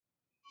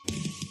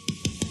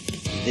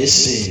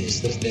This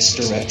is the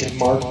Misdirected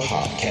Mark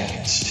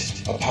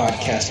Podcast, a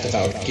podcast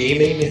about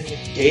gaming,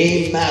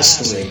 game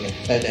mastering,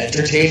 and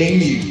entertaining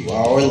you,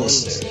 our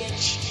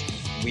listeners.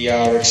 We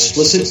are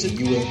explicit,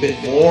 you have been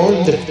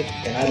warned,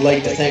 and I'd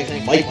like to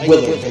thank Mike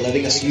Willard for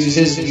letting us use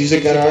his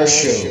music on our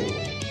show.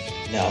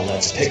 Now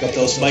let's pick up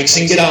those mics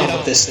and get on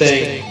with this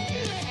thing.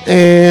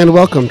 And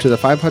welcome to the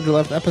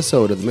 511th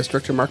episode of the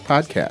Misdirected Mark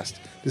Podcast.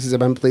 This is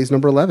Event Plays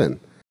number 11.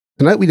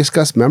 Tonight we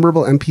discuss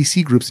memorable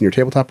NPC groups in your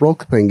tabletop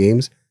role-playing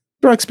games,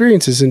 our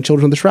experiences in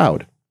Children of the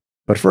Shroud.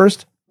 But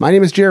first, my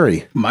name is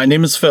Jerry. My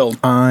name is Phil.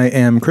 I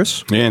am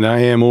Chris. And I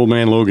am Old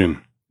Man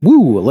Logan.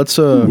 Woo! Let's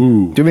do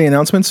you have any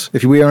announcements?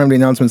 If we don't have any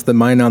announcements, then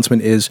my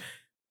announcement is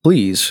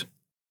please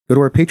go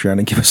to our Patreon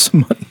and give us some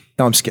money.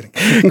 No, I'm just kidding.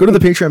 Go to the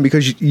Patreon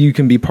because you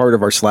can be part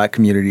of our Slack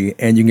community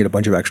and you can get a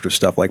bunch of extra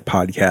stuff like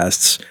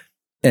podcasts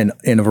and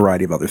a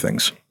variety of other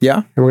things. Yeah?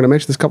 And we're going to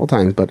mention this a couple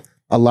times, but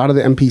a lot of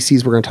the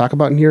NPCs we're going to talk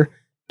about in here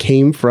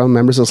came from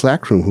members of the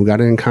Slack room who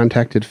got in and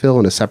contacted Phil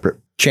in a separate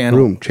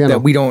channel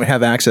that we don't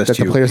have access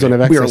to. The players don't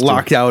have access to. We are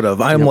locked out of.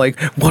 I'm like,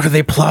 what are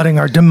they plotting?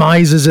 Our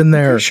demises in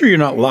there. I'm sure you're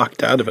not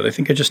locked out of it. I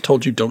think I just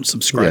told you don't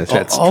subscribe. Yes,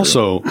 that's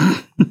also,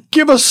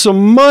 give us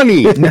some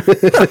money.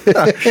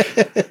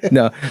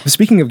 No.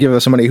 Speaking of give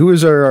us some money, who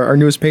is our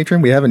newest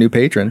patron? We have a new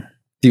patron.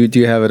 Do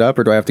you have it up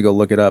or do I have to go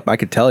look it up? I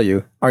could tell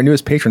you. Our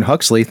newest patron,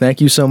 Huxley.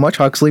 Thank you so much,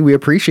 Huxley. We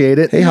appreciate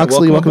it. Hey,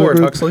 Huxley. Welcome aboard,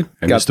 Huxley.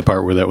 I missed the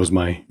part where that was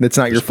my It's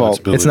not your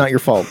fault. It's not your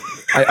fault.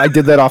 I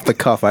did that off the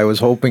cuff. I was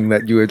hoping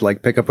that you would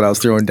like pick up what I was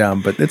throwing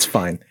down, but it's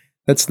fine.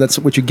 That's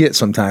what you get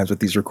sometimes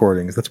with these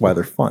recordings. That's why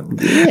they're fun.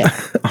 Yeah.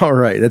 All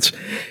right. That's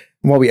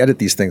while we edit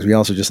these things, we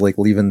also just like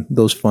leaving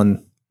those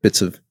fun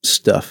bits of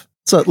stuff.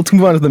 So let's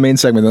move on to the main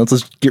segment. Let's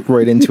just get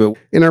right into it.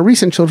 In our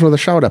recent Children of the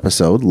Shroud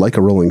episode, Like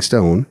a Rolling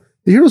Stone,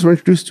 the heroes were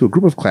introduced to a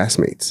group of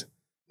classmates.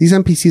 These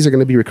NPCs are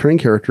going to be recurring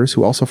characters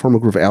who also form a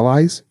group of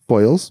allies,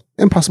 foils,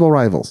 and possible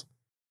rivals.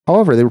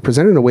 However, they were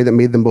presented in a way that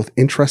made them both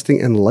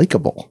interesting and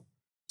likable.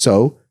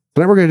 So,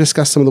 tonight we're going to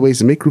discuss some of the ways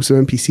to make groups of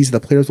NPCs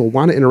that players will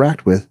want to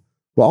interact with,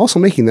 while also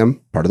making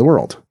them part of the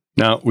world.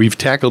 Now, we've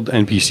tackled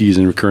NPCs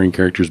and recurring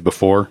characters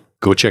before.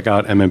 Go check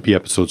out MMP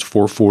episodes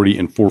 440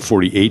 and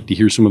 448 to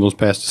hear some of those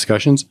past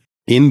discussions.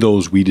 In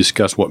those, we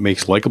discuss what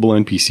makes likable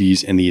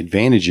NPCs and the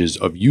advantages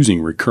of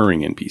using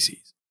recurring NPCs.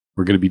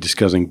 We're going to be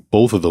discussing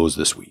both of those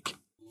this week.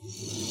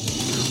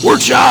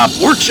 Workshop!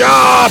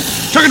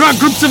 Talking about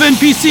groups of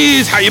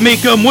NPCs, how you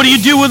make them, what do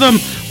you do with them,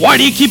 why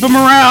do you keep them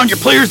around? Your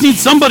players need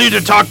somebody to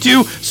talk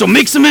to, so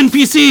make some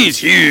NPCs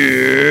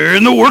here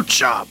in the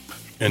workshop.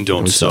 And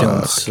don't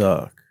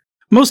suck.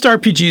 Most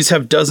RPGs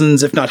have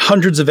dozens, if not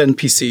hundreds of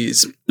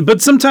NPCs,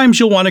 but sometimes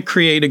you'll want to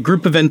create a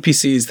group of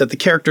NPCs that the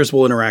characters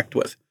will interact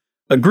with,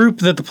 a group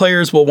that the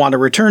players will want to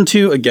return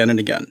to again and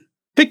again.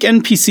 Pick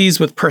NPCs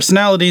with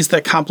personalities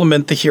that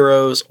complement the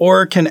heroes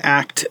or can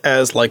act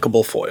as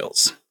likable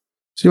foils.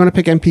 So you want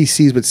to pick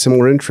NPCs with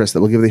similar interests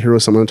that will give the hero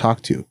someone to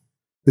talk to.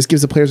 This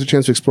gives the players a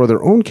chance to explore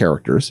their own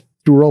characters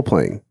through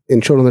role-playing. In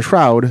Children of the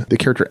Shroud, the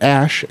character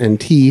Ash and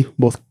T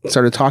both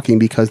started talking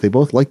because they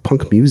both like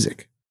punk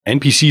music.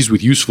 NPCs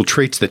with useful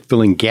traits that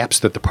fill in gaps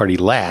that the party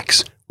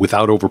lacks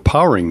without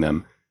overpowering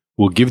them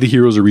will give the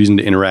heroes a reason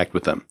to interact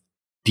with them.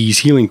 Dee's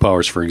healing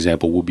powers, for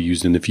example, will be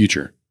used in the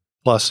future.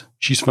 Plus,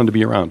 she's fun to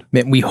be around.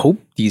 Man, we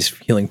hope these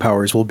healing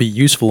powers will be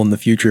useful in the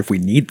future if we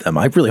need them.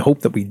 I really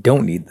hope that we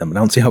don't need them, and I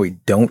don't see how we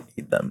don't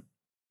need them.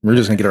 We're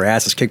just going to get our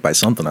asses kicked by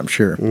something, I'm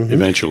sure. Mm-hmm.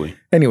 Eventually.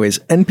 Anyways,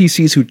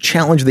 NPCs who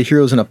challenge the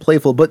heroes in a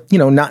playful but,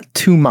 not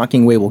too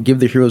mocking way will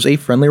give the heroes a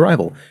friendly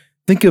rival.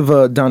 Think of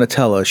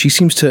Donatella. She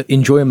seems to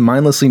enjoy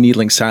mindlessly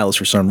needling Silas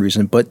for some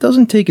reason, but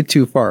doesn't take it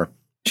too far.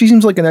 She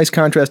seems like a nice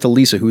contrast to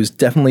Lisa, who is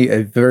definitely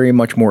a very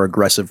much more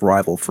aggressive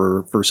rival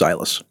for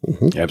Silas.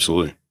 Mm-hmm.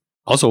 Absolutely.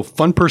 Also,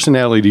 fun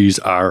personalities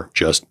are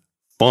just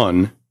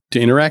fun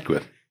to interact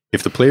with.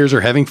 If the players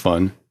are having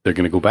fun, they're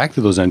going to go back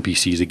to those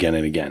NPCs again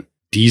and again.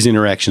 These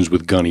interactions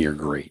with Gunny are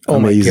great. Oh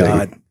Amazing. my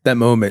God. That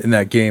moment in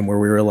that game where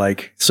we were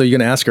like, so you're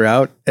going to ask her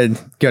out? And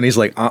Gunny's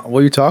like, what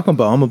are you talking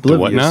about? I'm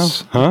oblivious. What now?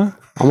 Huh?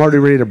 I'm already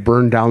ready to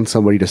burn down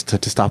somebody just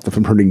to stop them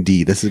from hurting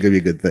Dee. This is going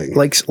to be a good thing.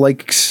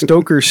 Like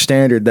Stoker's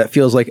standard, that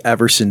feels like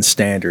Everson's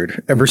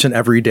standard. Everson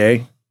every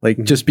day.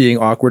 Like just being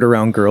awkward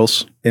around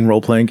girls in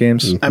role-playing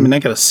games. I mean, I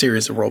got a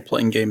series of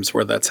role-playing games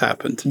where that's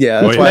happened. Yeah.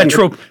 That's why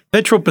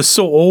That trope is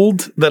so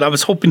old that I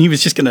was hoping he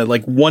was just going to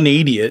like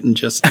 180 it and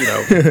just,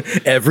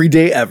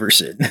 Everyday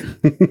Everson.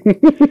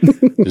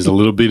 There's a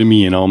little bit of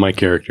me in all my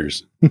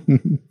characters.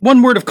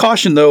 One word of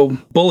caution, though,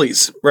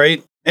 bullies,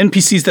 right?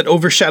 NPCs that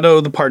overshadow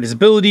the party's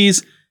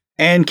abilities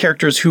and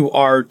characters who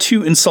are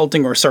too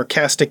insulting or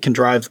sarcastic can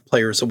drive the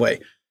players away.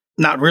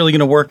 Not really going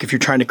to work if you're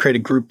trying to create a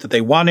group that they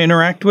want to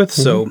interact with.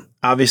 Mm-hmm. So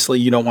obviously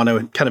you don't want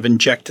to kind of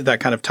inject that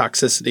kind of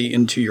toxicity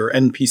into your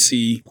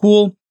NPC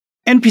pool.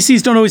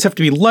 NPCs don't always have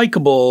to be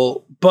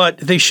likable, but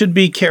they should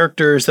be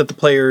characters that the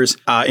players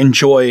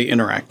enjoy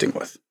interacting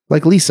with.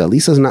 Like Lisa.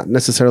 Lisa's not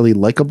necessarily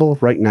likable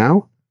right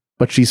now,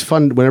 but she's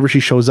fun. Whenever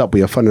she shows up, we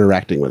have fun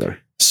interacting with her.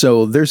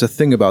 So there's a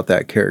thing about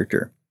that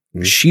character.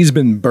 Mm-hmm. She's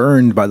been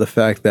burned by the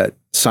fact that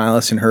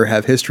Silas and her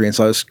have history, and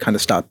Silas kind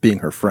of stopped being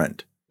her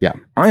friend. Yeah.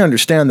 I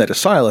understand that as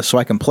Silas, so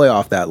I can play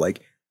off that.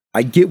 Like,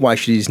 I get why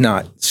she's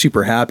not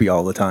super happy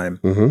all the time.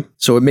 Mm-hmm.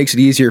 So it makes it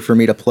easier for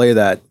me to play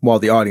that while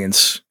the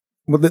audience,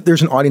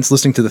 there's an audience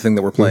listening to the thing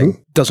that we're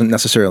playing, doesn't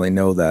necessarily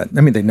know that.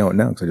 I mean, they know it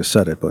now because I just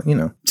said it, but you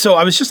know. So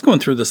I was just going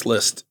through this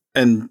list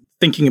and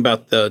thinking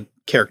about the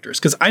characters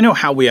because I know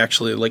how we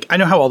actually, like, I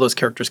know how all those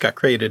characters got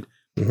created.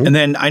 And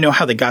then I know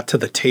how they got to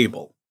the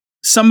table.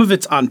 Some of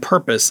it's on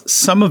purpose.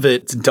 Some of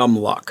it's dumb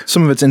luck.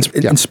 Some of it's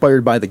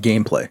inspired by the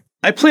gameplay.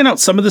 I plan out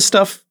some of the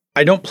stuff.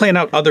 I don't plan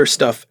out other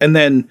stuff. And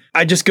then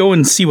I just go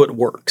and see what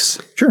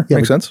works. Sure.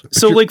 Makes sense.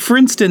 So like, for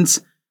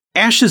instance,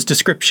 Ash's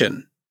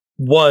description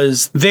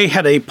was they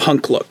had a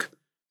punk look.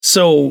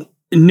 So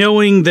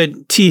knowing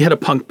that T had a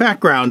punk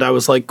background, I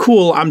was like,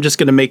 cool, I'm just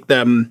going to make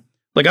them,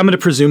 like, I'm going to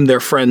presume they're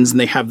friends and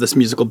they have this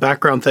musical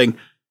background thing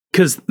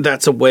because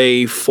that's a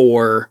way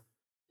for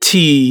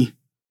T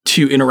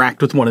to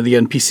interact with one of the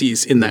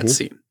NPCs in that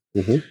scene.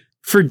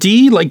 For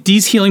D, like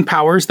D's healing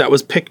powers, that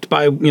was picked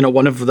by, you know,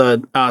 one of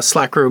the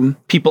Slack room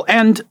people.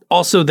 And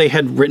also they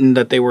had written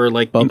that they were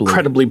like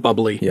incredibly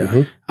bubbly.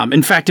 Yeah.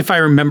 In fact, if I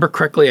remember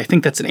correctly, I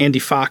think that's an Andy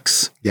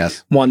Fox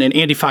one. And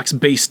Andy Fox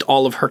based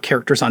all of her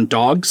characters on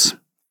dogs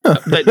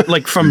that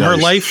like from her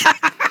life.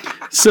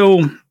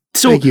 So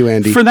thank you,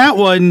 Andy. For that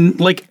one,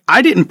 like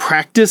I didn't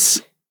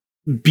practice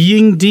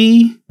being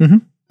D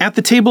at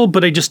the table,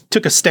 but I just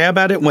took a stab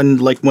at it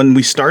when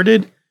we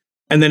started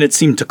and then it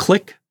seemed to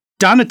click.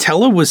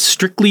 Donatella was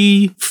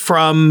strictly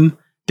from,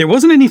 there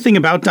wasn't anything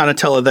about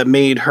Donatella that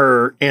made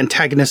her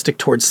antagonistic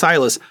towards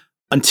Silas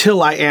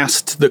until I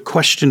asked the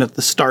question at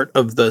the start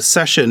of the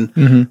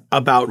session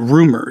about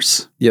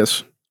rumors.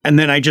 Yes. And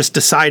then I just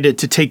decided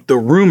to take the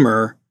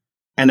rumor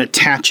and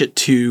attach it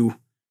to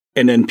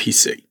an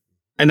NPC.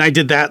 And I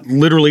did that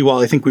literally while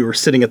I think we were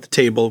sitting at the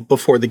table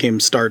before the game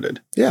started.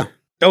 Yeah.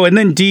 Oh, and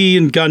then D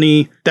and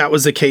Gunny, that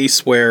was a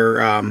case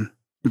where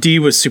D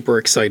was super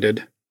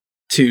excited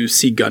to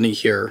see Gunny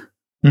here.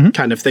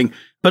 Kind of thing.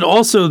 But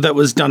also that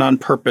was done on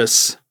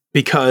purpose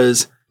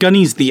because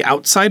Gunny's the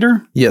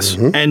outsider. Yes.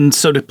 And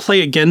so to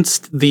play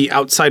against the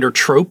outsider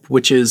trope,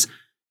 which is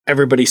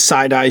everybody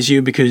side eyes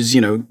you because, you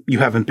know, you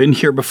haven't been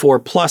here before.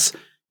 Plus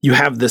you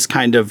have this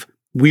kind of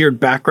weird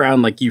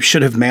background, like you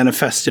should have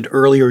manifested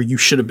earlier. You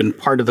should have been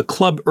part of the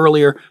club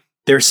earlier.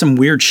 There's some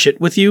weird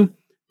shit with you.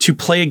 To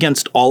play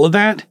against all of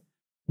that,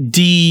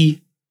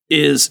 D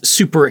is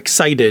super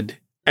excited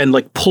and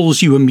like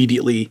pulls you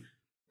immediately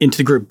into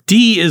the group.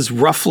 D is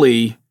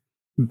roughly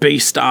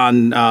based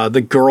on the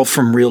girl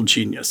from Real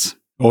Genius.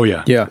 Oh,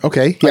 yeah. Yeah.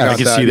 Okay. I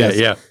can see that.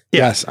 Yeah.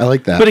 Yes, I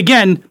like that. But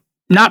again,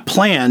 not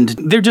planned.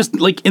 They're just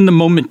like in the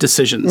moment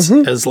decisions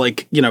as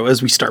like, you know,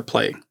 as we start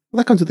playing. Well,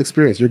 that comes with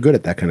experience. You're good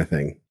at that kind of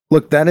thing.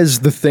 Look, that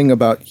is the thing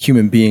about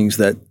human beings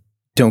that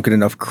don't get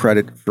enough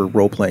credit for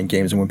role-playing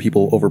games and when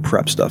people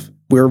over-prep stuff.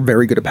 We're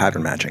very good at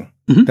pattern matching.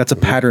 That's a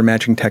pattern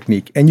matching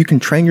technique. And you can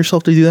train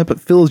yourself to do that, but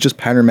Phil is just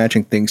pattern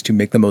matching things to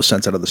make the most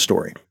sense out of the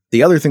story.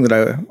 The other thing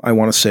that I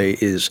want to say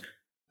is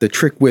the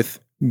trick with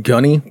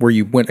Gunny, where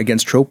you went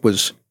against trope,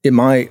 was, in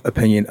my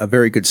opinion, a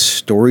very good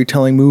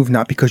storytelling move,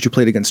 not because you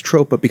played against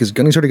trope, but because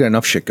Gunny's already got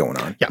enough shit going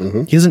on. Yeah.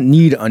 He doesn't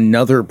need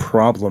another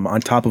problem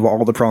on top of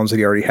all the problems that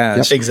he already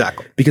has.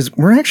 Exactly. Because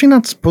we're actually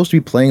not supposed to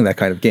be playing that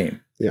kind of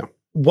game. Yeah.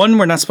 One,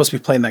 we're not supposed to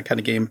be playing that kind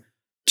of game.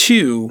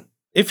 Two,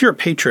 if you're a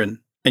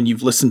patron and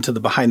you've listened to the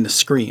behind the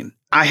screen,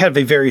 I have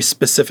a very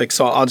specific,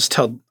 so I'll just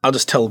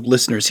tell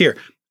listeners here,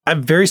 I have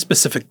a very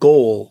specific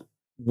goal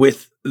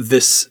with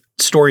this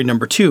story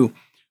number 2.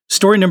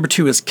 Story number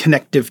 2 is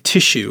connective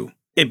tissue.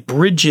 It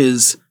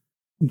bridges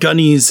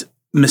Gunny's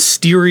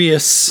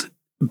mysterious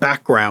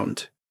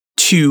background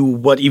to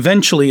what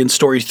eventually in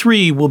story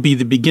 3 will be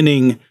the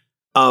beginning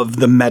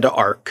of the meta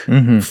arc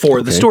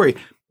for the story.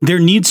 There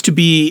needs to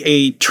be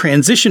a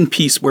transition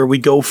piece where we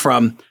go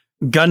from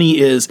Gunny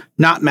is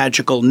not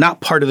magical, not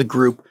part of the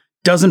group,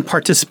 doesn't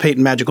participate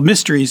in magical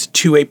mysteries,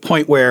 to a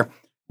point where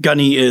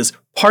Gunny is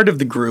part of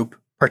the group,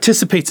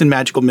 participates in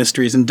magical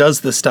mysteries, and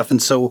does this stuff.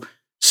 And so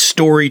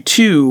story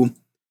 2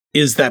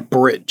 is that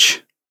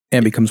bridge.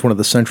 And becomes one of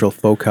the central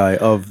foci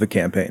of the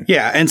campaign.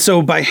 Yeah. And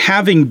so by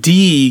having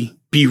D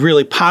be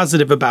really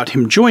positive about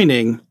him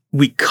joining,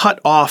 we cut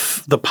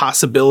off the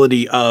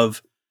possibility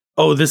of,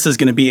 oh, this is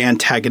going to be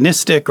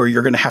antagonistic, or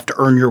you're going to have to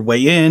earn your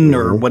way in,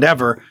 or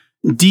whatever.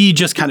 D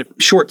just kind of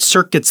short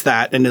circuits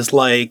that and is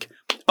like,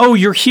 oh,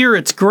 you're here.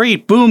 It's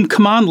great. Boom.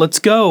 Come on. Let's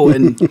go.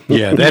 And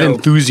yeah, that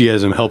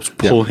enthusiasm helps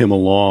pull him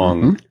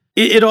along.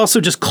 It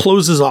also just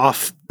closes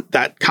off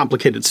that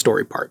complicated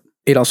story part.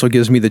 It also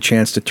gives me the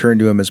chance to turn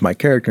to him as my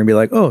character and be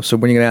like, oh, so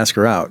when are you going to ask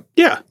her out?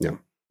 Yeah.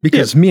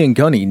 Because me and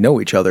Gunny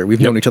know each other. We've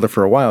known each other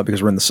for a while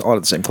because we're in a lot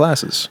of the same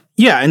classes.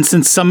 Yeah. And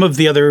since some of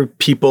the other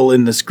people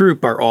in this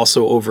group are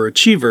also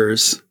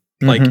overachievers,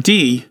 like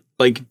D,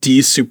 like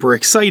D's super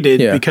excited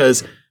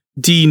because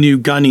D knew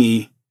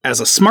Gunny as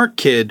a smart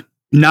kid,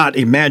 not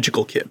a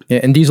magical kid. Yeah,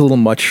 and D's a little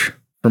much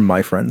for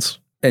my friends.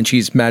 And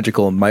she's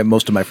magical, and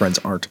most of my friends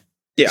aren't.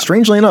 Yeah.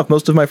 Strangely enough,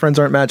 most of my friends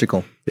aren't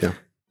magical. Yeah.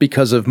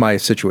 Because of my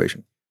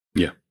situation.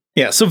 Yeah.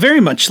 Yeah. So very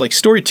much like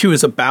story 2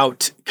 is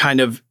about kind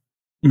of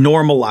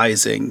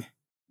normalizing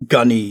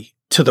gunny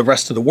to the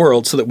rest of the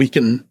world so that we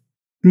can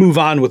move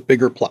on with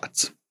bigger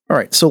plots. All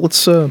right, so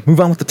let's move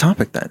on with the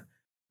topic then.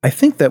 I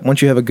think that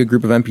once you have a good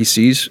group of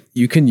NPCs,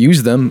 you can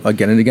use them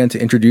again and again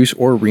to introduce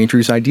or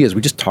reintroduce ideas.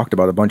 We just talked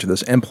about a bunch of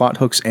this, and plot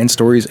hooks and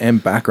stories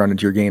and background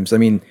into your games. I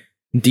mean,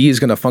 D is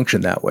going to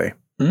function that way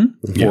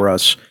for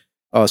us.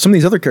 Some of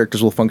these other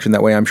characters will function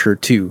that way, I'm sure,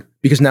 too,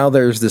 because now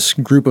there's this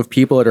group of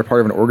people that are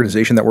part of an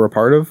organization that we're a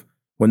part of.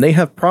 When they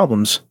have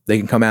problems, they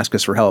can come ask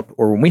us for help,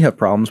 or when we have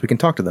problems, we can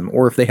talk to them.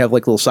 Or if they have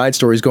like little side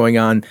stories going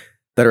on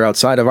that are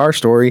outside of our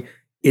story,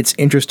 it's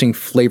interesting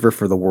flavor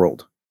for the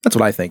world. That's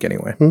what I think,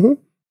 anyway.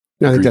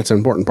 I think that's an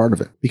important part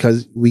of it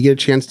because we get a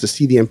chance to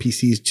see the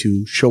NPCs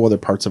to show other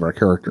parts of our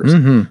characters.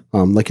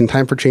 Like in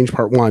Time for Change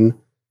Part 1,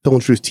 Phil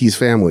introduced T's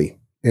family,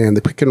 and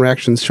the quick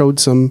interactions showed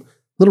some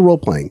little role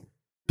playing.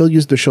 Phil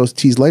used to show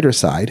T's lighter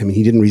side. I mean,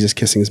 he didn't resist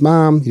kissing his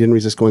mom. He didn't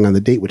resist going on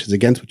the date, which is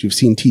against what you've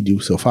seen T do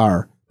so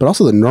far, but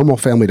also the normal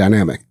family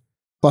dynamic.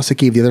 Plus, it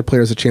gave the other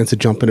players a chance to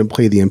jump in and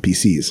play the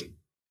NPCs.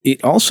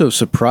 It also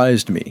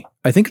surprised me.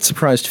 I think it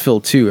surprised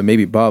Phil, too, and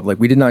maybe Bob. Like,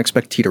 we did not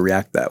expect T to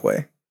react that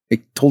way.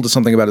 It told us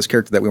something about his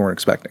character that we weren't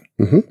expecting.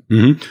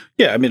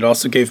 Yeah, I mean, it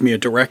also gave me a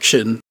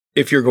direction.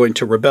 If you're going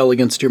to rebel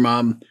against your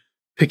mom,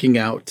 picking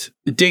out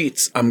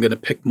dates, I'm going to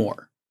pick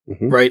more,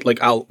 right? Like,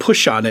 I'll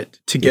push on it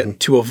to get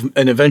to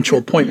an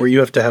eventual point where you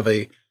have to have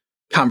a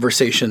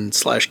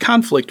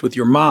conversation/conflict with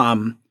your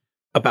mom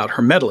about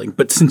her meddling.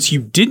 But since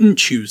you didn't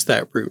choose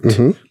that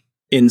route,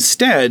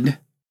 instead,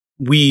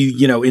 we,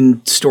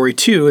 in story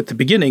 2 at the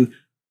beginning,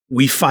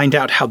 we find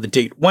out how the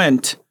date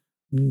went,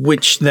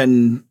 which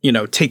then,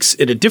 takes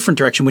it a different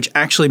direction, which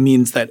actually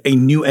means that a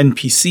new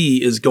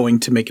NPC is going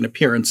to make an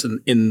appearance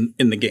in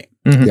the game.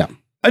 Yeah.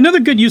 Another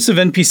good use of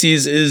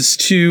NPCs is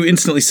to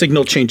instantly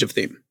signal change of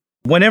theme.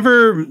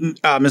 Whenever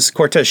Mrs.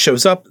 Cortez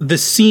shows up, the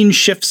scene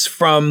shifts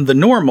from the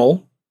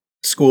normal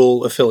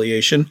school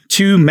affiliation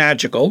to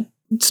magical.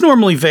 It's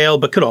normally Veil,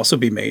 but could also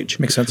be Mage.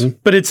 Makes sense.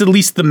 But it's at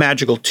least the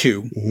magical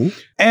 2.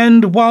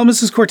 And while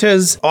Mrs.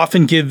 Cortez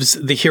often gives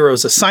the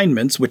heroes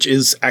assignments, which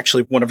is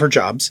actually one of her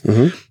jobs,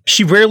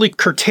 she rarely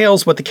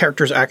curtails what the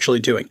character is actually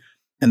doing.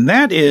 And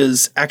that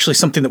is actually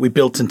something that we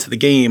built into the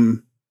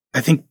game,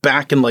 I think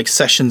back in like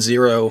session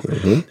 0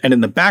 and in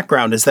the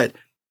background, is that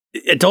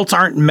adults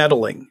aren't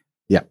meddling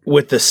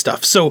with this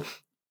stuff. So,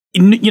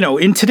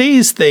 in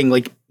today's thing,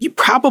 like, you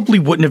probably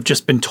wouldn't have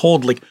just been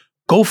told, like,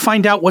 go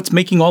find out what's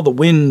making all the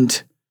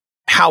wind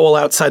howl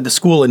outside the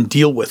school and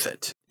deal with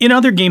it. In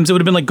other games, it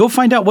would have been like, go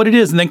find out what it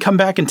is and then come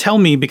back and tell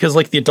me because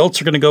like the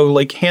adults are going to go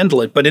like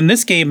handle it. But in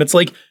this game, it's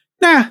like,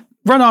 nah,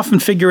 run off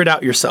and figure it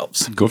out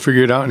yourselves. Go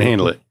figure it out and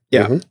handle it.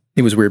 Yeah.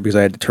 It was weird because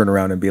I had to turn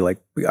around and be like,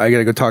 I got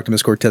to go talk to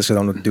Miss Cortez because I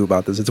don't know what to do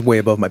about this. It's way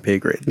above my pay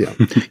grade. Yeah.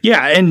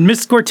 Yeah. And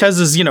Miss Cortez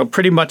is,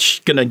 pretty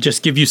much going to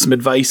just give you some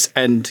advice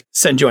and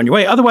send you on your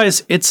way.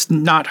 Otherwise, it's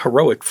not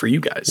heroic for you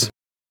guys.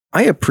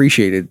 I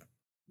appreciated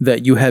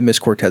that you had Miss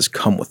Cortez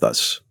come with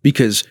us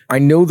because I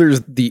know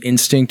there's the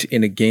instinct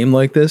in a game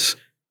like this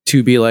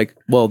to be like,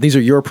 well, these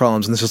are your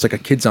problems and this is like a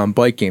kids on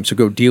bike game, so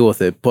go deal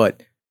with it.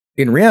 But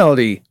in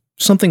reality,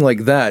 something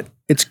like that,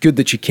 it's good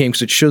that she came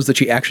because it shows that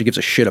she actually gives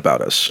a shit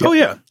about us. Oh,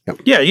 yeah.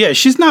 Yeah.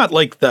 She's not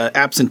like the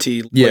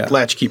absentee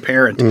latchkey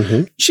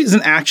parent. She's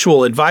an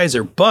actual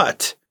advisor,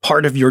 but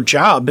part of your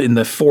job in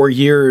the 4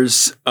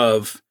 years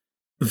of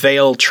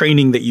Veil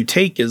training that you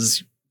take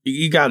is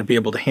you got to be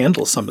able to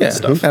handle some of this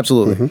stuff.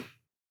 Absolutely.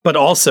 But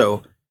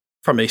also,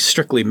 from a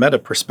strictly meta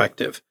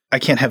perspective, I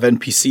can't have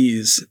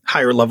NPCs,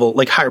 higher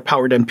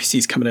powered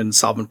NPCs coming in and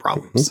solving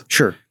problems.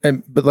 Sure.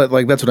 But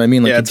like that's what I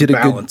mean. Like, it's you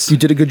balance. You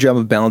did a good job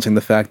of balancing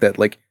the fact that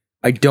like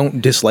I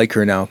don't dislike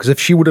her now because if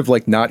she would have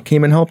like not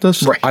came and helped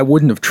us, I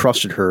wouldn't have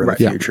trusted her in the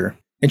future.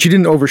 And she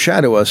didn't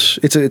overshadow us.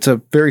 It's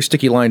a very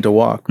sticky line to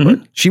walk, but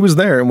she was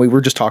there and we were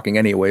just talking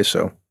anyway.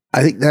 So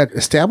I think that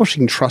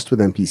establishing trust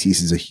with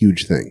NPCs is a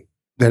huge thing.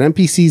 That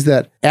NPCs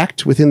that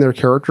act within their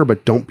character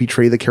but don't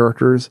betray the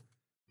characters,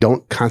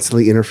 don't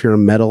constantly interfere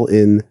and meddle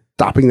in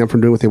stopping them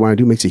from doing what they want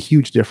to do makes a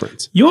huge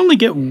difference. You only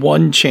get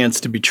one chance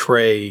to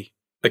betray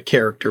a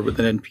character with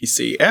an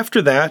NPC.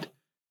 After that,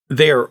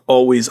 they are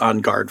always on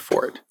guard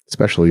for it.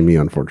 Especially me,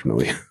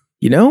 unfortunately.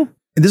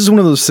 This is one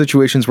of those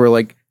situations where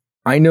like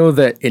I know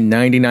that in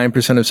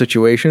 99% of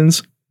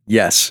situations,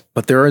 yes,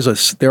 but there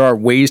are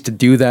ways to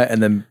do that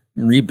and then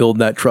rebuild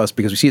that trust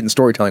because we see it in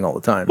storytelling all the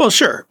time. Well,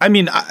 sure. I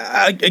mean,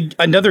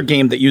 another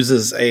game that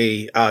uses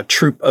a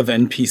troop of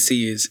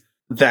NPCs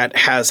that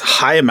has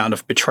high amount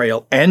of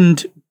betrayal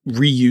and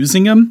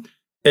reusing them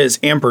is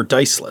Amber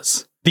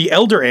Diceless. The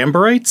Elder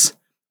Amberites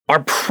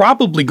are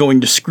probably going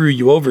to screw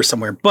you over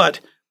somewhere, but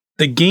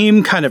the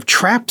game kind of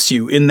traps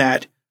you in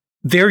that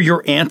they're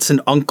your aunts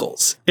and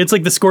uncles. It's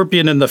like the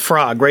scorpion and the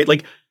frog, right?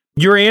 Like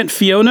your Aunt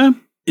Fiona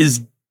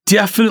is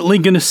definitely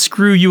going to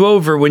screw you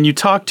over when you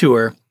talk to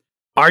her.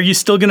 Are you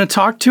still going to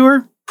talk to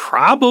her?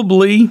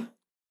 Probably.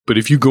 But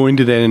if you go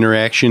into that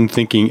interaction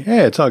thinking,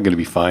 it's all going to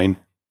be fine.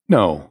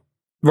 No.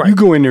 Right. You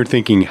go in there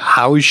thinking,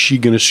 how is she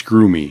going to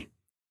screw me?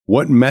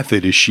 What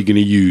method is she going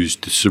to use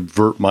to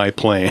subvert my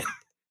plan?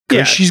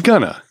 Because she's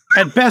gonna.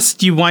 At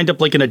best, you wind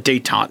up like in a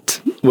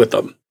détente with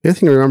them. The other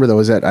thing to remember, though,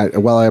 is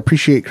that while I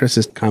appreciate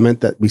Chris's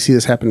comment that we see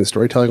this happen in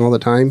storytelling all the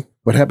time,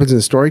 what happens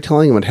in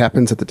storytelling and what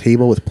happens at the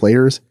table with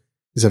players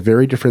is a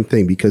very different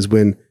thing, because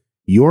when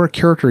your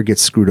character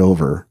gets screwed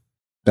over,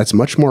 that's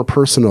much more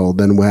personal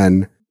than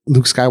when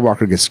Luke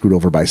Skywalker gets screwed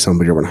over by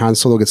somebody or when Han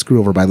Solo gets screwed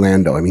over by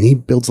Lando. I mean, he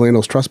builds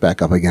Lando's trust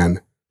back up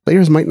again.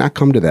 Players might not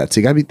come to that.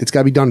 So it's got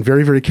to be done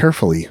very, very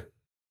carefully,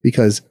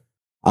 because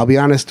I'll be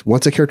honest,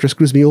 once a character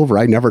screws me over,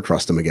 I never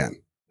trust him again.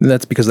 And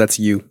that's because that's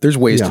you. There's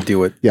ways to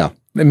do it. Yeah.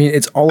 I mean,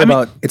 it's all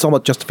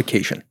about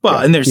justification. Well,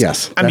 and there's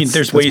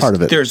there's ways part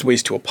of it. There's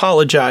ways to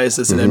apologize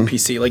as an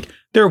NPC. Like,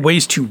 there are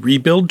ways to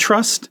rebuild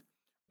trust.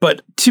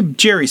 But to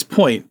Jerry's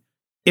point,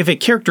 if a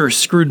character has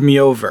screwed me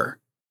over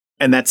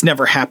and that's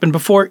never happened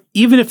before,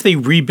 even if they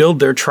rebuild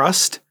their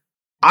trust,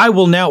 I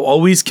will now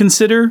always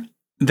consider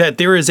that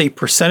there is a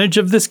percentage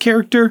of this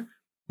character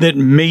that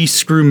may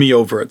screw me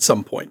over at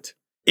some point.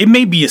 It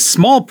may be a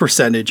small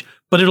percentage,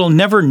 but it'll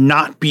never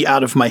not be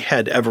out of my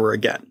head ever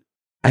again.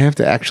 I have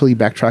to actually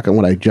backtrack on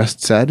what I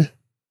just said,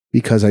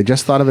 because I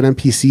just thought of an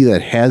NPC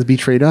that has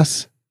betrayed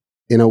us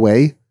in a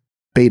way.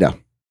 Beta.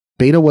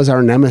 Beta was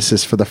our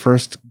nemesis for the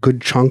first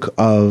good chunk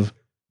of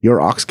your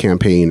Ox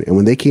campaign. And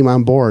when they came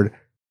on board,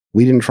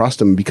 we didn't trust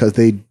them because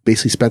they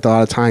basically spent a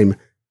lot of time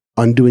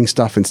undoing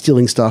stuff and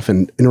stealing stuff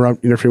and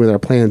interfering with our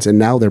plans. And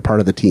now they're part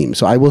of the team.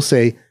 So I will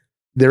say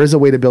there is a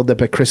way to build that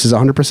back. Chris is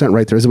 100%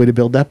 right. There is a way to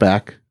build that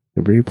back.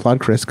 We applaud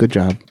Chris. Good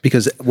job.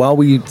 Because while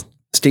we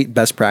state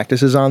best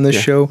practices on this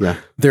show,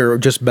 they're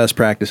just best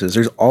practices.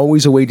 There's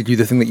always a way to do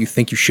the thing that you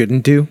think you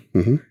shouldn't do.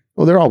 Mm-hmm.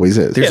 Well, there always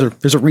is.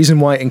 There's a reason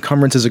why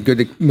encumbrance is a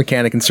good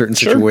mechanic in certain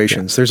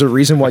situations. There's a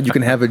reason why you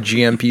can have a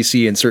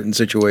GMPC in certain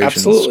situations.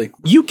 Absolutely.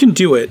 You can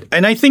do it.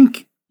 And I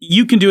think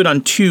you can do it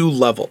on two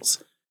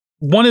levels.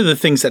 One of the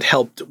things that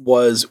helped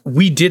was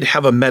we did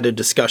have a meta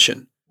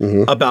discussion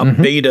about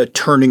beta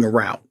turning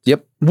around.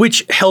 Yep.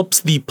 Which helps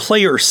the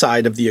player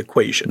side of the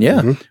equation.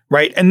 Yeah.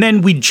 Right. And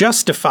then we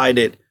justified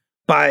it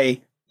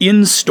by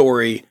in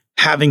story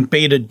having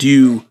beta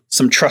do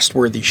some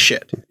trustworthy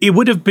shit. It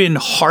would have been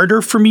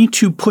harder for me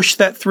to push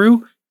that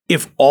through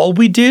if all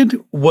we did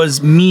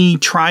was me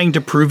trying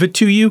to prove it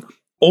to you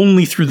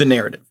only through the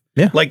narrative.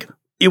 Yeah. Like,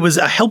 it was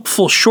a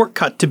helpful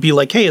shortcut to be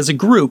like, hey, as a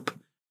group,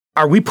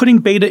 are we putting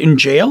beta in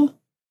jail?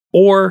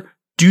 Or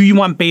do you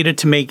want beta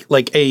to make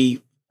like a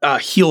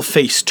heel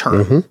face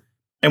turn?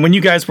 And when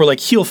you guys were like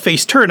heel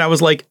face turn, I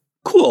was like,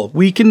 cool,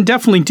 we can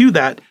definitely do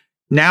that.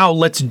 Now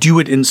let's do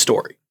it in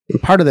story.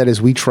 And part of that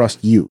is we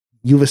trust you.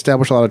 You've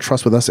established a lot of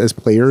trust with us as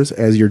players,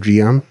 as your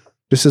GM,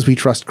 just as we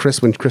trust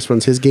Chris when Chris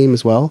runs his game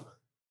as well.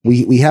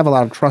 We have a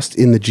lot of trust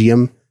in the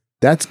GM.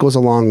 That goes a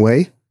long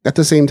way. At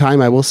the same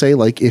time, I will say,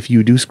 like, if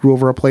you do screw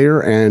over a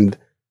player and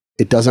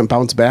it doesn't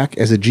bounce back,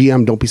 as a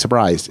GM, don't be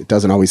surprised. It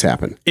doesn't always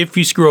happen. If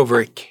you screw over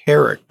a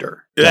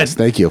character. Yes,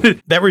 thank you.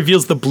 That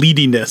reveals the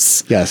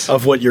bleediness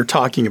of what you're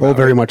talking about. Oh,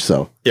 very much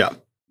so. Yeah.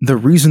 The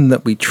reason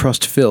that we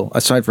trust Phil,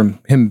 aside from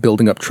him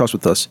building up trust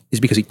with us, is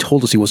because he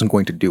told us he wasn't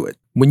going to do it.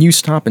 When you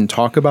stop and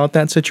talk about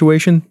that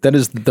situation, that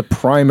is the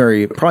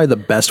primary, probably the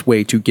best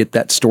way to get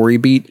that story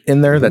beat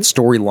in there, that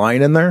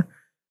storyline in there.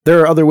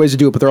 There are other ways to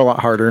do it, but they're a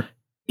lot harder.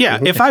 Yeah,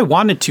 if I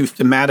wanted to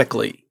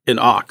thematically in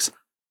Ox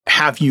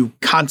have you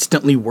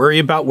constantly worry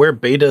about where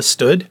beta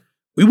stood,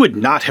 we would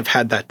not have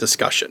had that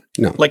discussion.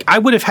 No. Like, I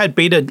would have had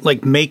beta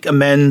like make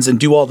amends and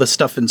do all this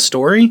stuff in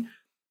story.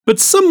 But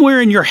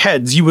somewhere in your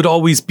heads, you would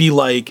always be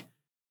like,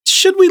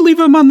 should we leave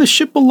him on the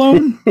ship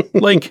alone?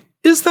 Like,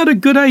 is that a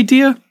good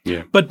idea?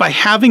 Yeah. But by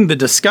having the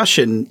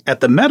discussion at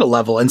the meta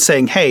level and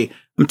saying, hey,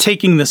 I'm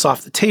taking this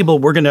off the table.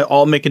 We're going to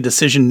all make a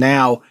decision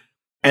now.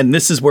 And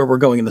this is where we're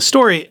going in the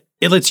story.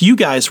 It lets you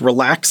guys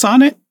relax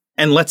on it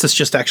and lets us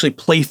just actually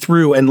play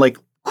through and like,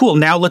 cool,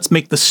 now let's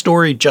make the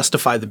story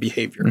justify the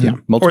behavior. Yeah.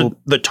 Or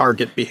the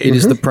target behavior. It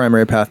is the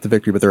primary path to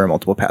victory, but there are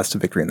multiple paths to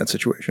victory in that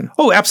situation.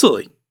 Oh,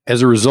 absolutely.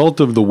 As a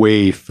result of the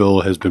way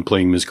Phil has been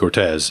playing Ms.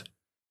 Cortez,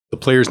 the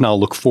players now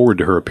look forward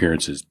to her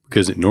appearances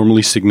because it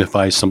normally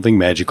signifies something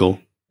magical,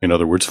 in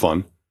other words,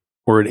 fun,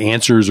 or it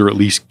answers or at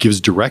least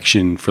gives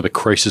direction for the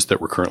crisis that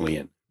we're currently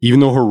in. Even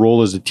though her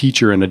role as a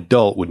teacher and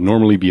adult would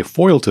normally be a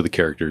foil to the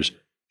characters,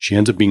 she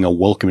ends up being a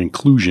welcome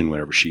inclusion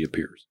whenever she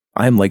appears.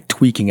 I'm like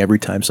tweaking every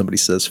time somebody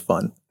says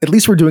fun. At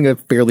least we're doing a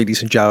fairly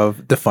decent job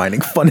of defining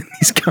fun in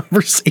these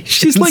conversations.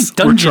 She's like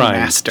Dungeon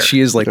Master. She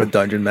is like a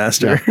Dungeon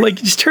Master. Yeah. Like,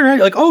 just turn around,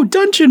 like, oh,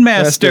 Dungeon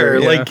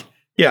Master. Like,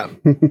 yeah.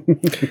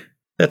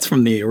 That's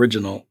from the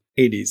original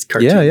 80s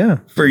cartoon. Yeah.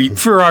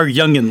 For our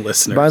youngin'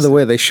 listeners. By the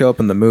way, they show up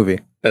in the movie.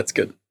 That's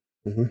good.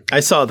 I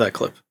saw that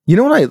clip.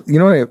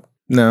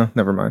 No,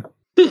 never mind.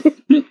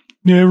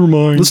 Never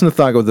mind. Listen to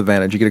Thago with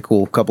Advantage. You get a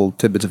cool couple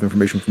tidbits of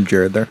information from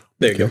Jared there.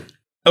 There you go.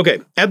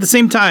 Okay. At the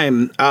same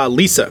time,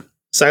 Lisa,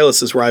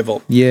 Silas's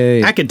rival,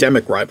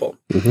 academic rival,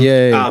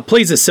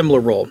 plays a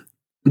similar role.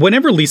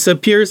 Whenever Lisa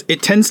appears,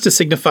 it tends to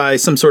signify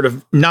some sort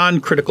of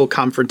non-critical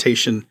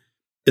confrontation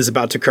is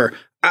about to occur.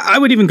 I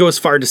would even go as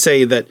far to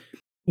say that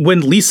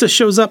when Lisa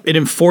shows up, it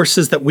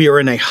enforces that we are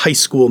in a high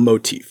school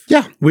motif.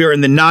 Yeah. We are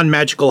in the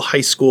non-magical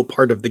high school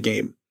part of the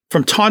game.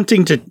 from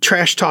taunting to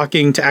trash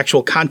talking to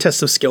actual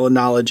contests of skill and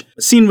knowledge.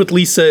 A scene with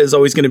Lisa is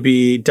always going to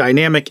be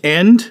dynamic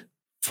and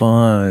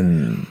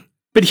fun.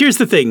 But here's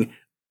the thing.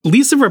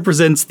 Lisa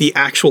represents the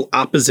actual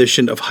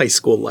opposition of high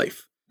school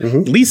life.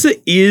 Lisa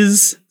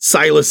is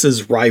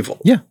Silas's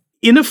rival. Yeah.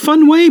 In a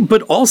fun way,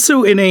 but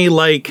also in a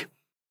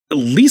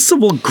Lisa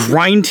will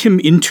grind him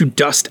into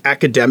dust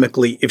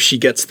academically if she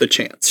gets the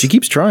chance. She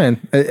keeps trying.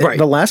 Right.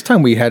 The last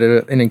time we had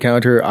an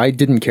encounter, I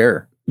didn't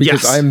care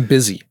because I'm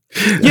busy.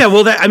 Yeah,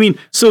 well,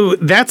 so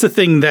that's a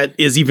thing that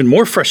is even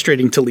more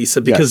frustrating to Lisa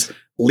because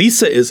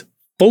Lisa is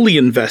fully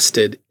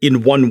invested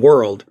in one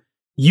world.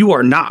 You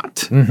are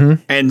not.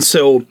 And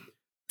so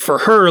for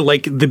her,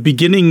 the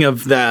beginning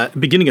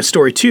of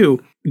story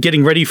 2,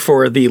 getting ready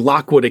for the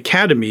Lockwood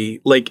Academy,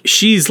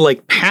 she's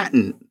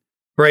Patton,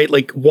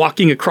 right?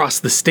 Walking across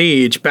the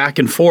stage back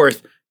and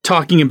forth,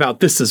 talking about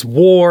this is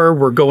war,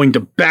 we're going to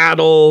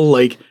battle,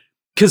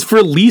 because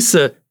for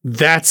Lisa,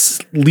 that's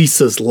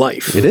Lisa's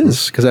life. It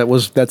is, because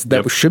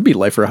that should be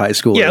life for a high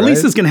schooler. Yeah, right?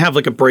 Lisa's going to have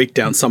a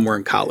breakdown somewhere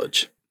in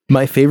college.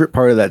 My favorite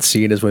part of that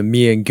scene is when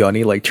Mia and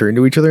Gunny turn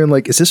to each other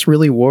and is this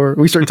really war?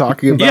 We start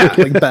talking about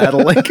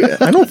battle.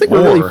 I don't think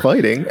we're really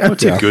fighting.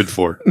 What's it good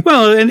for?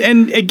 Well,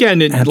 and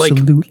again,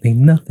 absolutely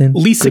nothing.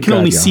 Lisa can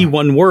only see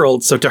one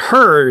world. So to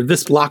her,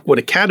 this Lockwood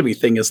Academy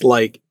thing is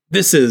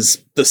this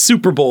is the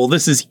Super Bowl.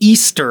 This is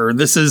Easter.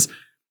 This is,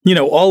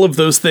 all of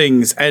those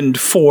things. And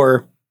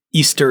for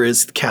Easter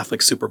is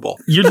Catholic Super Bowl.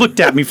 You looked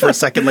at me for a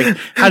second,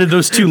 how did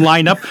those two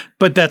line up?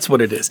 But that's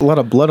what it is. A lot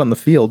of blood on the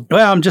field.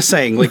 Well, I'm just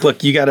saying,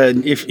 look, you gotta,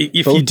 if you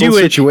do both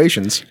it.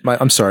 Situations.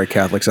 I'm sorry,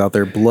 Catholics out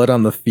there. Blood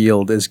on the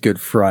field is Good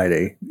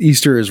Friday.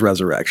 Easter is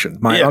resurrection.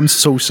 I'm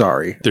so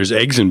sorry. There's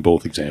eggs in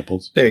both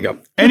examples. There you go.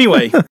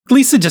 Anyway,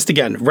 Lisa just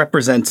again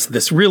represents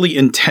this really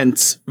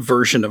intense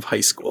version of high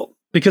school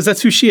because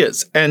that's who she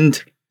is.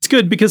 And it's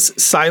good because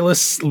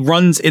Silas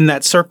runs in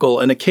that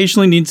circle and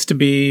occasionally needs to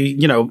be,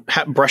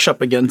 brush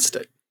up against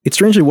it. It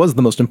strangely was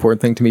the most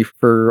important thing to me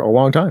for a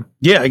long time.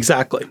 Yeah,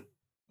 exactly.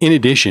 In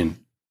addition,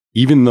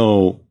 even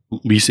though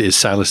Lisa is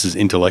Silas's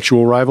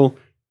intellectual rival,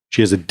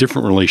 she has a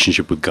different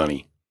relationship with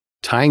Gunny.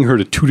 Tying her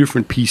to two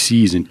different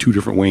PCs in two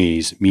different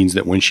ways means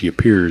that when she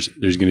appears,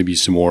 there's going to be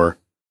some more,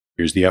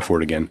 here's the F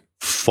word again,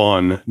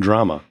 fun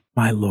drama.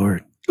 My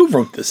lord. Who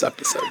wrote this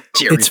episode?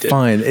 Jerry It's did.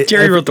 fine.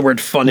 Jerry wrote the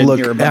word fun in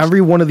here.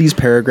 Every one of these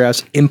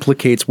paragraphs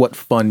implicates what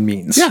fun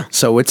means. Yeah.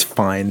 So it's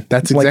fine.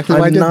 That's exactly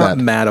why I I'm did not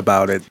that. mad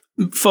about it.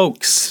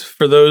 Folks,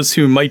 for those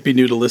who might be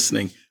new to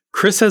listening,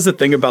 Chris has a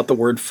thing about the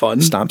word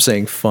fun. Stop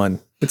saying fun.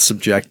 It's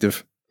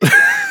subjective.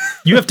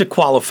 You have to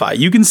qualify.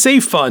 You can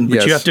say fun, but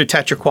Yes. you have to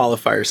attach your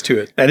qualifiers to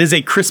it. That is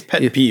a Chris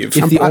pet peeve.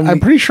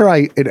 I'm pretty sure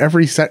in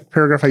every set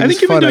paragraph I use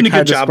think you've been fun, I doing a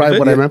kind of good job of describe it.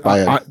 what I meant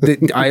by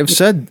it. I have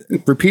said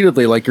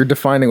repeatedly, you're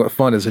defining what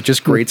fun is. It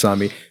just grates on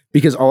me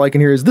because all I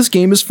can hear is this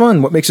game is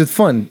fun. What makes it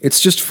fun? It's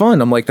just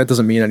fun. I'm that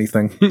doesn't mean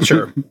anything.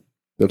 Sure.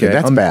 Okay,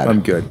 that's bad.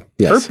 I'm good.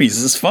 Yes. Herpes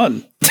is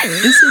fun.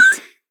 Is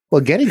it? Well,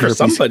 getting For herpes,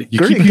 somebody. You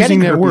keep getting using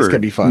that herpes word. can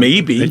be fun.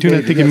 Maybe. I do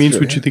not think it means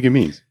what you think it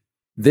means.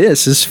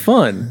 This is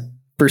fun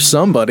for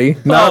somebody,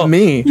 not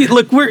me. Yeah,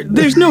 look,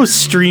 there's no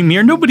stream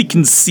here. Nobody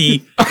can see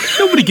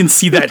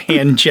that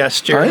hand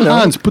gesture. I know.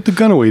 Hans, put the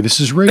gun away. This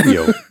is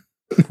radio.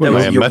 That Am I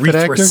was a your method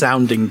urethra actor?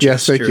 sounding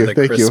Yes, thank gesture you, that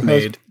thank Chris you.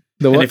 made.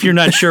 The And what? if you're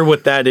not sure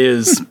what that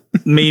is,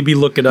 maybe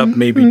look it up,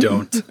 maybe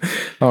don't.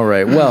 All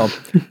right. Well,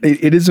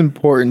 it is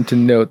important to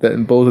note that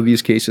in both of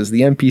these cases,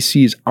 the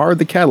NPCs are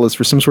the catalyst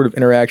for some sort of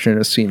interaction in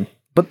a scene,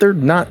 but they're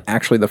not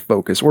actually the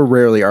focus, or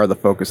rarely are the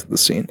focus of the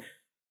scene.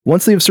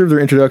 Once they have served their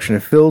introduction,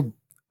 Phil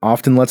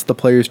often lets the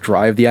players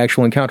drive the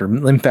actual encounter.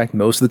 In fact,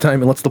 most of the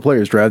time, it lets the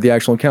players drive the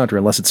actual encounter,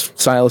 unless it's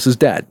Silas's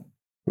dad.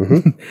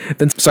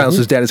 Then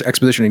Silas's dad is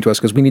expositioning to us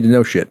because we need to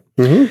know shit.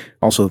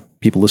 Also,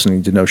 people listening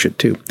need to know shit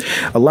too.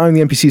 Allowing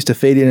the NPCs to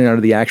fade in and out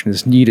of the action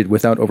is needed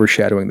without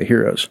overshadowing the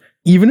heroes.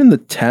 Even in the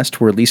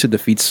test where Lisa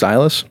defeats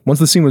Silas, once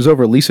the scene was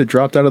over, Lisa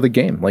dropped out of the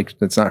game.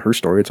 It's not her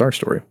story, it's our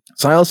story.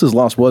 Silas's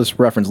loss was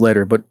referenced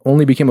later, but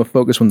only became a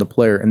focus when the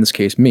player, in this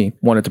case me,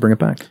 wanted to bring it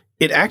back.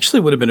 It actually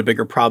would have been a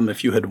bigger problem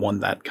if you had won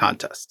that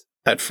contest,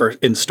 that first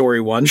in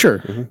story 1. Sure.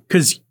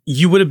 Because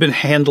you would have been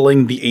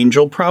handling the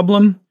angel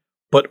problem,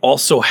 but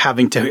also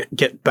having to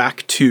get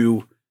back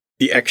to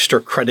the extra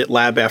credit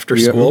lab after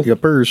school.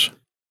 Yuppers.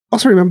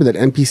 Also remember that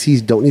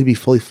NPCs don't need to be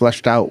fully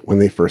fleshed out when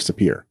they first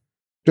appear.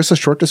 Just a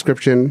short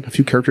description, a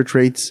few character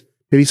traits,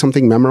 maybe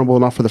something memorable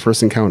enough for the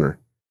first encounter.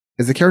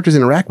 As the characters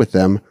interact with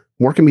them,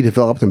 more can be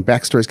developed and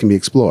backstories can be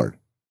explored.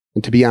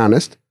 And to be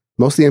honest,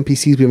 most of the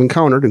NPCs we've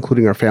encountered,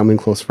 including our family and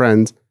close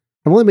friends,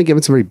 have only been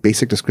given some very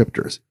basic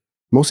descriptors.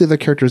 Most of the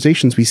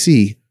characterizations we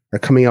see are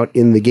coming out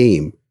in the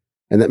game,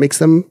 and that makes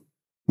them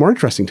more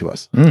interesting to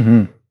us.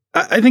 Mm-hmm.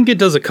 I think it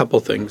does a couple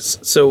things.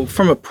 So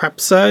from a prep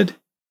side,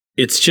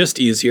 it's just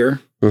easier,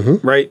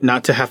 right?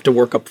 Not to have to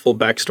work up full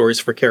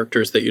backstories for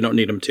characters that you don't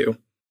need them to.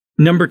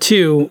 Number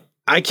 2,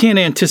 I can't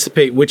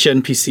anticipate which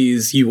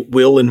NPCs you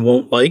will and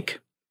won't like.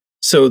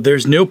 So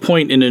there's no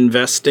point in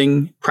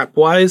investing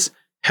prep-wise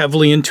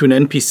heavily into an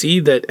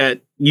NPC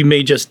that you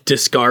may just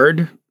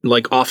discard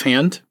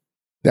offhand.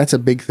 That's a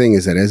big thing,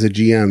 is that as a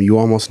GM, you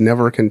almost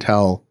never can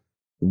tell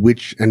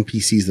which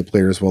NPCs the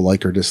players will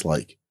like or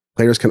dislike.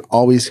 Players can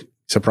always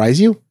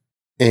surprise you,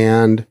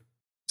 and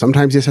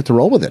sometimes you just have to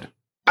roll with it.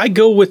 I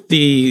go with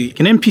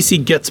an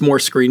NPC gets more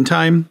screen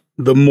time,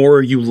 the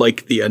more you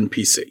like the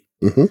NPC.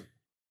 Mm-hmm.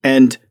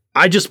 And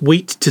I just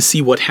wait to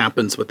see what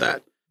happens with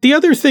that. The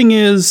other thing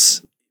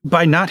is,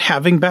 by not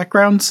having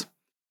backgrounds,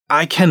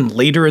 I can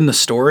later in the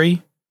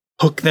story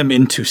hook them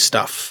into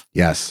stuff.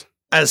 Yes.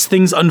 As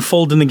things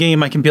unfold in the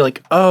game, I can be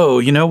like, oh,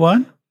 you know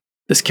what?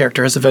 This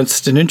character has a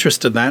vested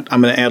interest in that.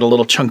 I'm going to add a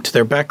little chunk to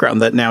their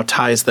background that now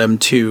ties them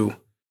to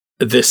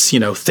this,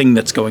 thing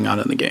that's going on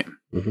in the game.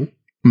 Mm-hmm.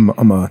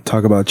 I'm going to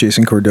talk about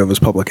Jason Cordova's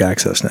public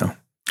access now.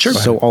 Sure.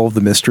 So all of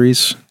the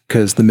mysteries,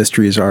 because the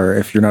mysteries are,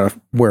 if you're not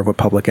aware of what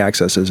public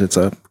access is, it's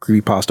a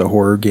creepypasta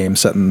horror game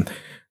set in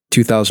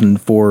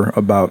 2004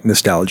 about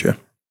nostalgia.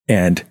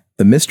 And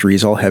the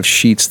mysteries all have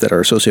sheets that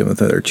are associated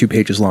with it. They're 2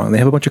 pages long. They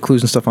have a bunch of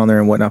clues and stuff on there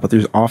and whatnot, but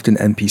there's often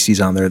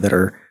NPCs on there that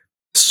are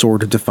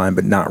sort of defined,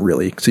 but not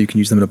really. So you can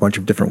use them in a bunch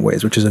of different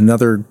ways, which is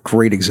another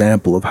great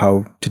example of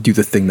how to do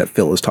the thing that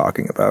Phil is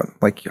talking about.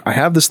 Like, I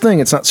have this thing,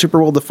 it's not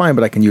super well defined,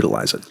 but I can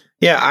utilize it.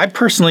 Yeah, I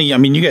personally,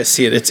 you guys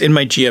see it. It's in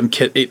my GM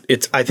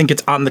kit. I think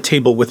it's on the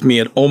table with me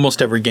at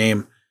almost every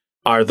game.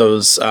 Are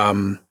those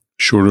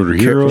short order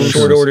heroes?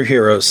 Short order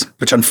heroes,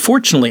 which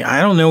unfortunately,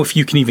 I don't know if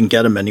you can even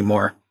get them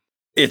anymore.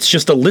 It's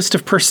just a list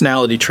of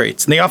personality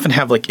traits, and they often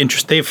have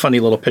they have funny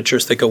little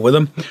pictures that go with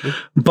them.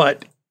 Mm-hmm.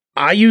 But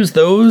I use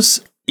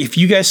those. If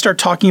you guys start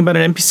talking about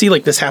an NPC,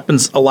 like this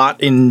happens a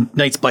lot in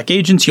Night's Black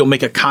Agents, you'll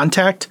make a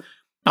contact.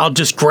 I'll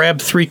just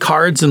grab 3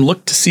 cards and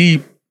look to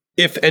see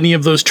if any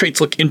of those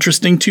traits look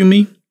interesting to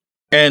me.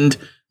 And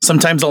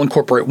sometimes I'll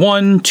incorporate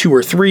 1, 2,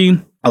 or 3.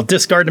 I'll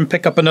discard and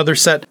pick up another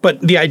set. But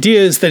the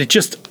idea is that it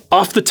just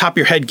off the top of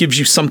your head gives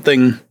you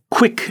something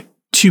quick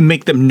to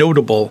make them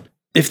notable.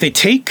 If they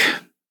take,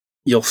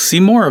 you'll see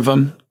more of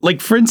them.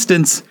 Like, for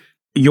instance,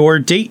 your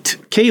date,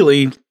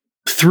 Kaylee,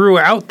 threw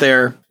out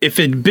there, if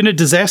it had been a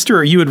disaster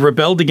or you had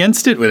rebelled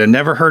against it, would have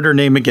never heard her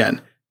name again.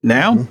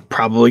 Now,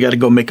 probably got to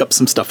go make up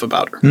some stuff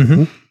about her.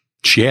 Mm-hmm.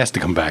 She has to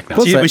come back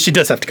now. She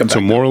does have to come back.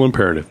 It's a moral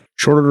imperative.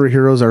 Short order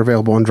heroes are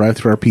available on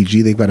Drive-Thru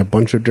RPG. They've got a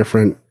bunch of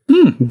different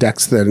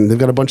decks and they've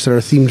got a bunch that are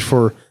themed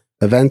for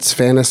events,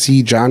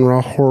 fantasy,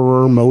 genre,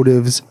 horror,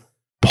 motives,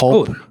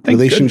 pulp,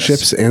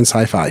 relationships, and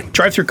sci-fi.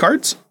 Drive-Thru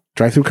cards?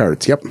 Drive-Thru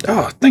cards, yep.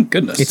 Oh, thank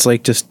goodness. It's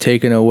like just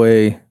taking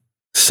away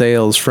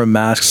sales from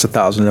Masks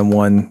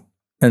 1001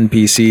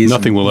 NPCs.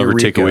 Nothing will ever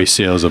take away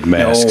sales of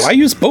Masks. No, I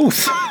use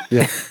both.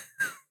 Yeah.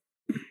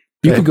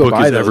 You could go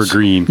buy those.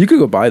 Evergreen. You could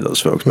go buy those,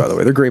 folks, by the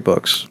way. They're great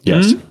books.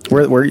 Yes.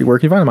 Mm-hmm. Where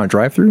can you find them? On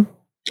Drive-Thru?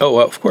 Oh,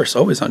 well, of course.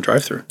 Always on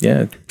Drive-Thru.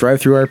 Yeah.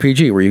 Drive-Thru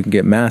RPG, where you can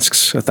get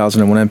Masks,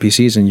 1001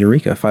 NPCs, and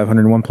Eureka,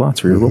 501 plots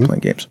for your role-playing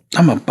games.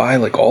 I'm going to buy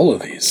like all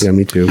of these. Yeah,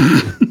 me too.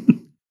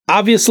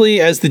 Obviously,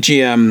 as the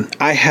GM,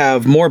 I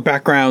have more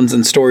backgrounds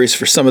and stories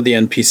for some of the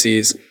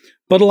NPCs,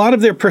 but a lot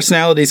of their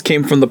personalities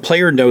came from the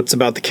player notes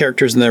about the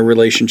characters and their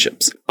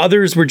relationships.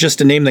 Others were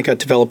just a name that got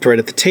developed right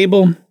at the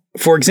table.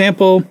 For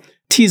example,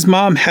 T's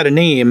mom had a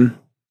name,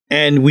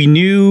 and we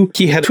knew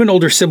he had twin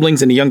older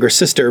siblings and a younger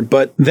sister,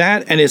 but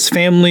that and his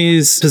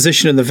family's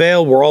position in the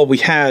Vale were all we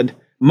had.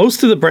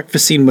 Most of the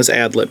breakfast scene was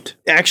ad-libbed.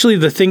 Actually,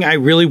 the thing I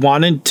really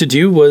wanted to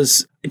do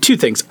was 2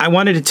 things. I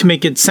wanted it to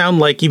make it sound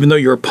like even though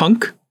you're a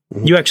punk,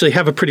 you actually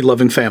have a pretty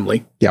loving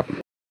family. Yep.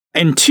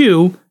 And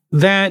 2,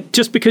 that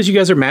just because you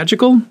guys are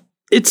magical,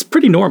 it's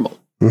pretty normal.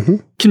 Mm-hmm.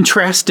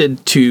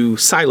 Contrasted to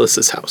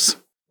Silas's house,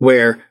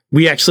 where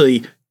we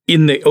actually,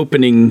 in the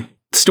opening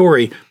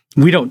story,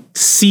 we don't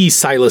see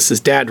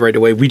Silas's dad right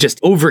away. We just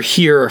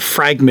overhear a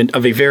fragment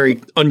of a very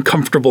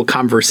uncomfortable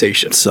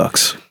conversation.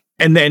 Sucks.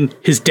 And then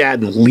his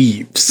dad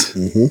leaves.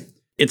 Mm-hmm.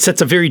 It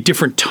sets a very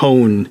different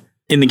tone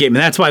in the game.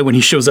 And that's why when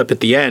he shows up at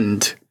the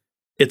end,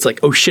 it's like,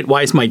 oh shit,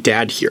 why is my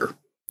dad here?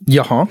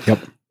 Yeah. Yep.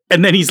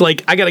 And then he's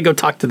like, I got to go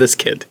talk to this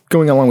kid.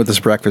 Going along with this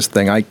breakfast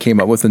thing, I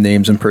came up with the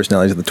names and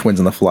personalities of the twins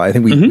on the fly. I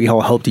think we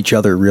all helped each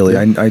other, really.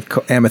 I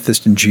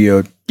Amethyst and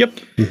Geode. Yep.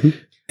 Mm-hmm.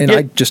 And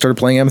I just started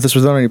playing Amethyst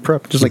without any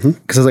prep. Just like,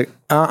 because I was like,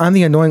 I'm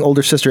the annoying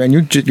older sister, and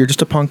you're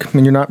just a punk,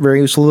 and you're not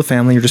very useful to the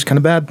family. You're just kind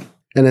of bad.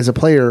 And as a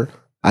player,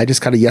 I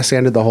just kind of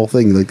yes-anded the whole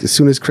thing. Like, as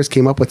soon as Chris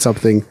came up with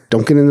something,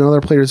 don't get in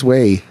another player's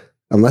way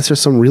unless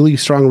there's some really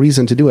strong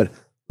reason to do it.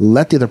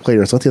 Let the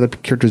other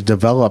characters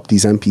develop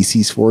these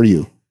NPCs for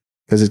you,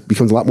 because it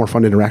becomes a lot more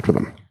fun to interact with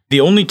them.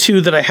 The only 2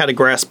 that I had a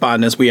grasp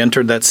on as we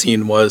entered that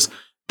scene was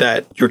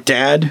that your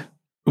dad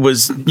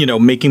was,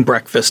 making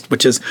breakfast,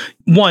 which is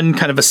one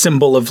kind of a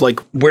symbol of like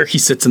where he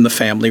sits in the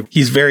family.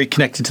 He's very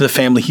connected to the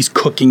family. He's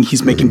cooking.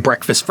 He's making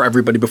breakfast for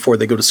everybody before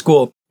they go to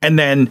school. And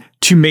then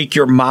to make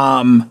your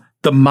mom,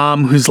 the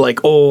mom who's like,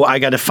 oh, I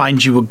got to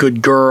find you a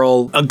good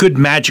girl, a good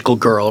magical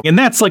girl. And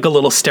that's like a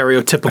little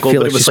stereotypical, I feel but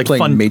like it was she's like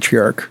playing fun.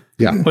 Matriarch.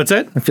 Yeah. What's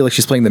that? I feel like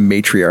she's playing the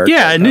matriarch.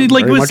 Yeah, and it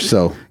like very was much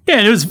so. Yeah,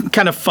 and it was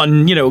kind of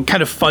fun,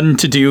 kind of fun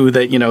to do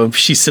that,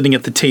 she's sitting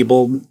at the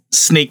table,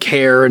 snake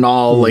hair and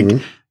all,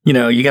 like,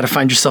 you got to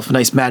find yourself a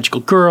nice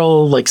magical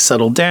girl, like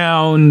settle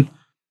down,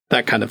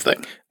 that kind of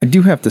thing. I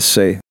do have to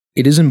say,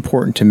 it is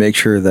important to make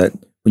sure that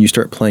when you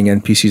start playing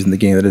NPCs in the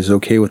game, that is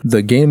okay with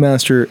the game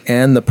master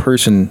and the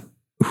person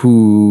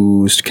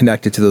who's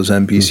connected to those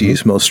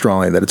NPCs most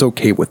strongly, that it's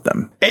okay with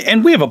them.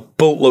 And we have a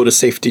boatload of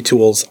safety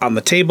tools on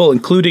the table,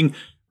 including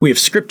we have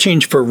script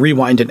change for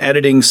rewind and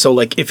editing. So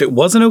like if it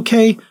wasn't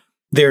okay,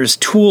 there's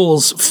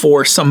tools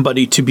for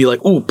somebody to be like,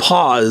 oh,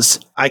 pause.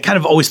 I kind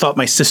of always thought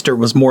my sister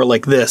was more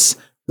like this,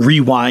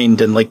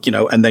 rewind and like,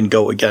 and then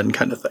go again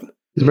kind of thing.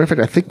 As a matter of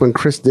fact, I think when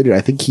Chris did it,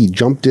 I think he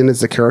jumped in as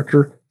the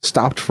character,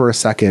 stopped for a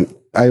second.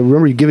 I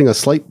remember you giving a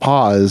slight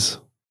pause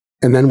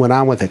and then went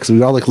on with it because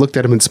we all like looked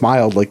at him and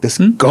smiled like this,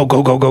 go,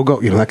 go, go, go,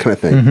 go, that kind of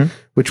thing,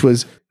 which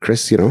was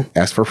Chris,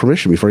 asked for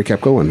permission before he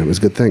kept going. It was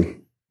a good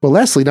thing. Well,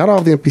 lastly, not all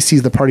of the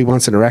NPCs the party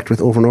wants to interact with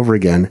over and over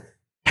again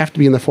have to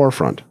be in the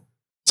forefront.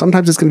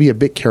 Sometimes it's going to be a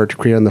bit character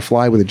created on the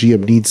fly when the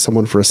GM needs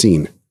someone for a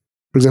scene.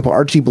 For example,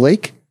 Archie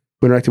Blake,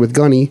 who interacted with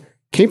Gunny,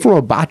 came from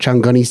a botch on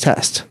Gunny's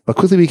test, but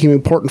quickly became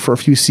important for a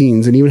few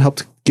scenes and even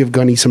helped give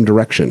Gunny some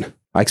direction.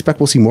 I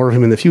expect we'll see more of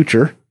him in the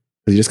future,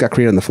 because he just got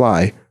created on the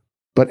fly.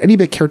 But any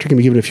bit character can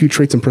be given a few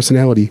traits and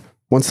personality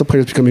once the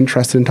players become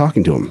interested in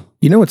talking to him.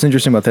 You know what's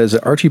interesting about that is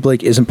that Archie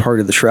Blake isn't part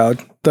of the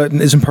Shroud, that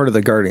isn't part of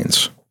the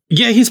Guardians.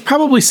 Yeah, he's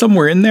probably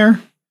somewhere in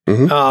there.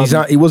 He's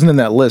not. He wasn't in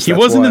that list. He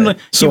wasn't in the.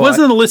 So he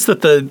wasn't in the list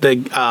that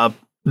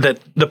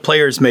the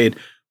players made.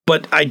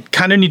 But I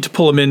kind of need to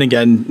pull him in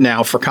again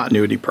now for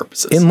continuity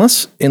purposes.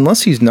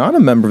 Unless he's not a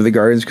member of the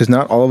Guardians, because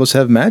not all of us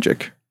have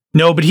magic.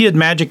 No, but he had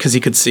magic because he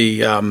could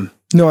see.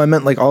 No, I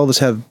meant like all of us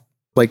have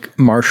like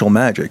martial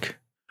magic.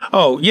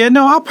 Oh, yeah,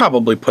 no, I'll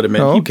probably put him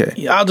in. Oh,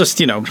 okay. I'll just,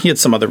 he had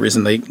some other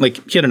reason. He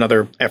had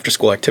another after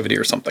school activity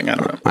or something. I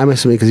don't know. I'm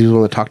assuming because he was the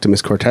one that talked to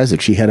Miss Cortez that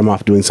she had him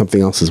off doing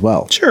something else as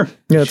well. Sure.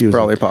 Yeah, it's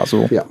probably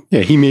possible. Yeah.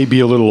 Yeah, he may be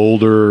a little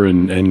older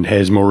and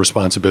has more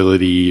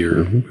responsibility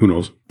or who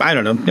knows. I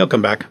don't know. He'll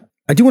come back.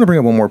 I do want to bring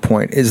up one more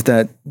point is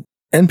that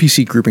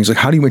NPC groupings, like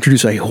how do you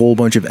introduce a whole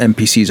bunch of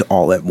NPCs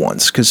all at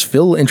once? Because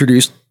Phil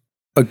introduced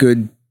a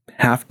good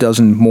half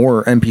dozen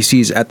more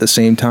NPCs at the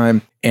same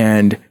time.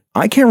 And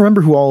I can't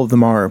remember who all of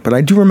them are, but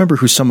I do remember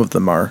who some of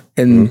them are.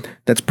 And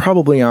that's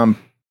probably on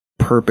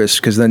purpose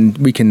because then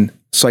we can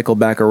cycle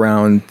back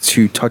around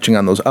to touching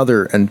on those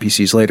other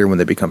NPCs later when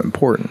they become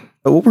important.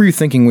 But what were you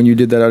thinking when you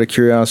did that out of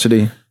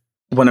curiosity?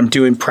 When I'm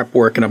doing prep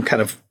work and I'm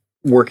kind of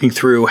working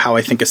through how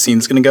I think a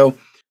scene's going to go,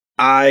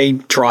 I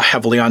draw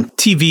heavily on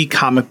TV,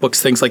 comic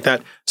books, things like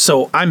that.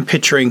 So I'm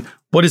picturing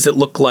what does it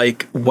look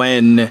like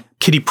when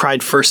Kitty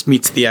Pryde first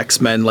meets the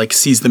X-Men, like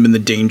sees them in the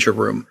danger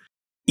room.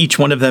 Each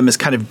one of them is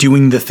kind of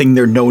doing the thing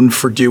they're known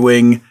for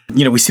doing.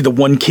 We see the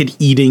one kid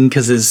eating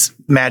because his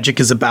magic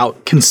is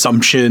about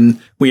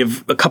consumption. We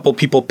have a couple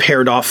people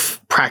paired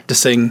off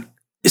practicing.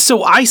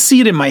 So I see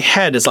it in my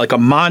head as like a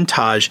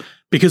montage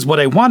because what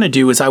I want to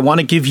do is I want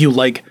to give you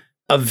like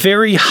a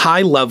very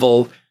high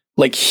level,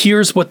 like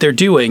here's what they're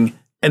doing,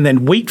 and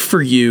then wait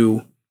for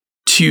you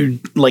to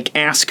like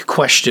ask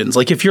questions.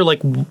 Like if you're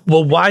like,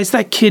 well, why is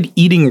that kid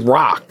eating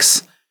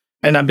rocks?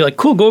 And I'd be like,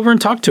 cool, go over and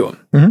talk to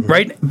him.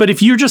 Right. But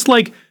if you're just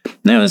like,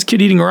 no, this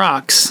kid eating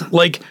rocks,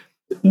 like,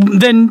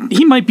 then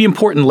he might be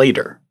important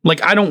later.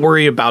 Like, I don't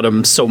worry about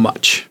him so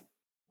much.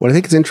 What I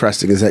think is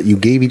interesting is that you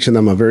gave each of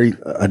them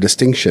a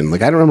distinction.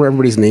 Like, I don't remember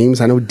everybody's names.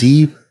 I know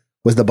Dee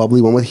was the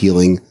bubbly one with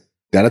healing.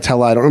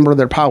 Donatella, I don't remember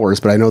their powers,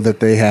 but I know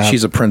that they have.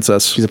 She's a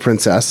princess. She's a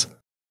princess.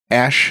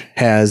 Ash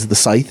has the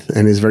scythe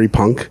and is very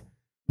punk.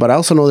 But I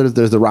also know that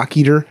there's the rock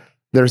eater.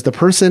 There's the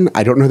person,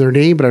 I don't know their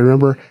name, but I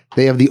remember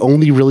they have the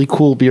only really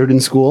cool beard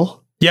in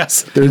school.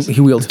 Yes. He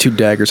wields 2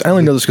 daggers. I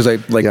only know this because I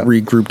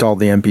regrouped all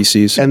the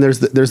NPCs. And there's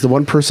the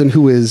one person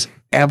who is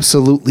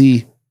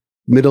absolutely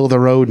middle of the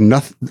road.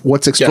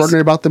 What's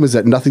extraordinary about them is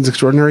that nothing's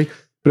extraordinary.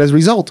 But as a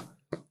result,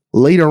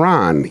 later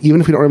on,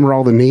 even if we don't remember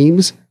all the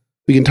names,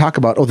 we can talk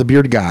about, the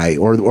beard guy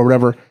or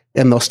whatever,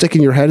 and they'll stick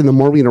in your head. And the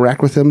more we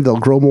interact with them, they'll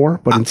grow more.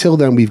 But until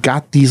then, we've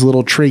got these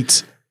little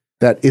traits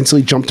that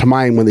instantly jump to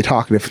mind when they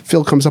talk. And if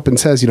Phil comes up and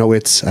says,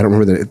 it's, I don't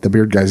remember the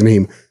beard guy's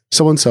name,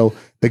 so-and-so,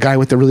 the guy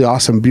with the really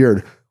awesome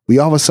beard, we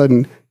all of a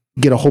sudden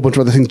get a whole bunch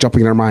of other things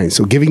jumping in our minds.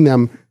 So giving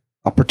them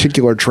a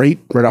particular trait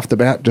right off the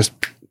bat, just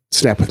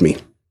snap with me.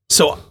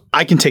 So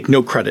I can take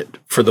no credit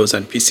for those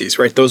NPCs,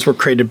 right? Those were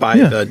created by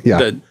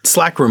the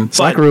Slack room.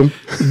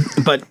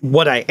 But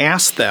what I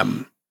asked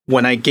them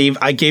when I gave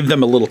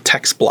them a little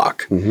text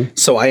block.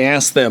 So I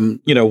asked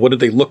them, what do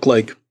they look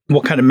like?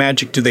 What kind of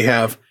magic do they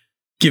have?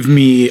 Give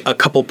me a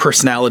couple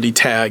personality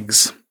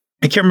tags.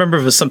 I can't remember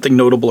if it was something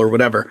notable or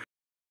whatever.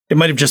 It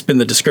might have just been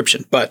the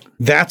description, but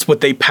that's what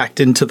they packed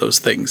into those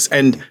things.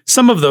 And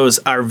some of those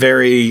are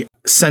very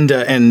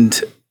Senda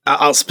and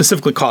I'll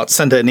specifically call it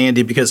Senda and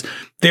Andy because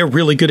they're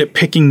really good at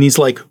picking these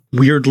like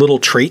weird little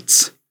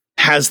traits.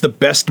 Has the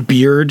best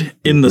beard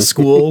in the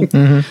school.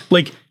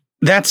 Like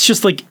that's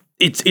just like,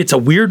 it's a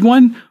weird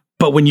one.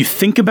 But when you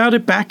think about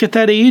it back at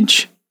that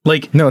age,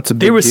 like, no, it's a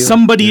big there was deal.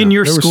 Somebody in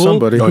your school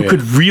who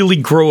could really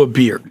grow a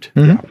beard.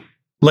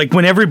 Like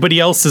when everybody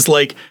else is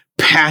like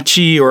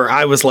patchy or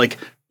I was like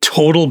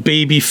total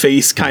baby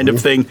face kind of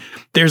thing.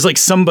 There's like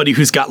somebody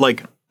who's got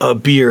like a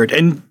beard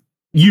and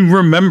you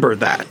remember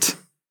that.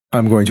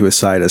 I'm going to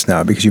aside us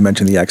now because you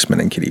mentioned the X-Men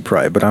and Kitty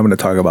Pryde, but I'm going to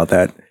talk about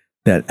that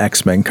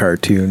X-Men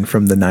cartoon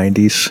from the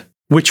 90s.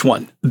 Which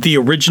one? The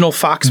original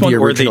Fox one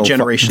or the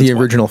Generations The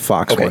one? original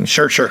Fox one.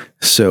 Sure.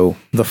 So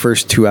the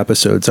first 2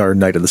 episodes are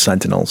Night of the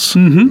Sentinels.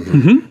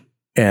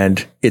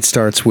 And it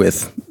starts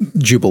with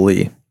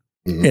Jubilee.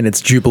 And it's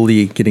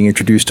Jubilee getting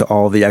introduced to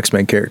all the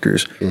X-Men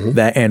characters.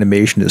 That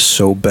animation is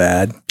so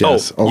bad.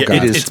 Yes. Oh,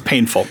 God. it's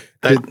painful.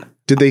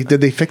 Did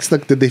they fix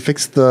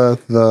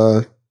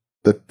the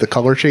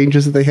color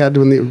changes that they had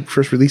when they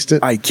first released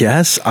it? I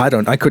guess.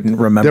 I couldn't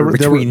remember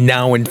between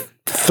now and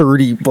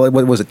 30, what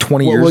was it,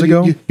 20 years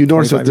ago? You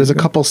notice that there's a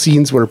couple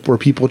scenes where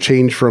people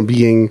change from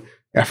being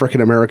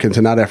African American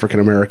to not African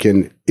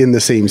American in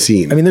the same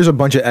scene. I mean, there's a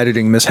bunch of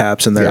editing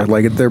mishaps in there. Yeah.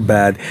 Like, they're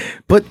bad.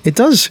 But it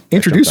does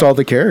introduce all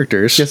the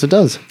characters. Yes, it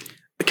does.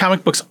 The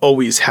comic books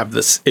always have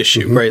this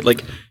issue, right?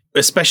 Like,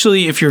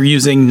 especially if you're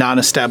using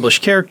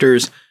non-established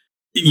characters,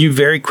 you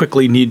very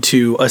quickly need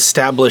to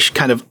establish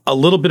kind of a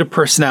little bit of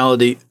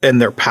personality and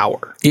their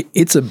power.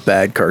 It's a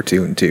bad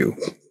cartoon, too.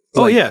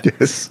 Yeah.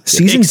 Yes.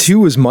 Season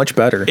 2 is much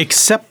better.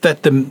 Except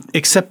that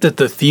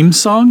the theme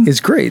song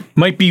It's great.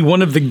 might be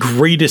one of the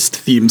greatest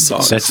theme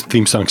songs. That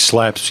theme song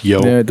slaps,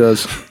 yo. Yeah, it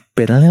does.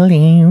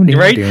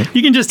 Right?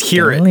 You can just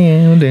hear it.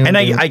 And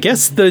I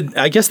guess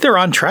they're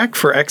on track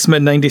for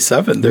X-Men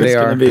 97. There's They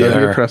going are. to be That'd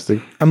be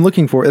interesting. I'm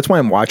looking for it. That's why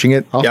I'm watching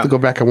it. I'll have to go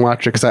back and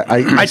watch it because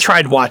I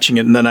tried watching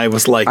it and then I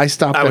was like,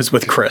 I was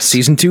with Chris.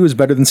 Season 2 is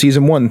better than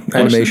Season 1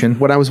 animation.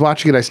 When I was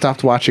watching it, I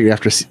stopped watching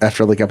it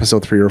after like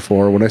episode 3 or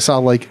 4. When I saw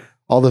like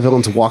all the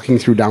villains walking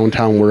through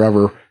downtown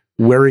wherever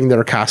wearing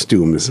their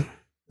costumes.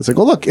 It's like,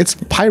 oh, look, it's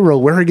Pyro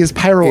wearing his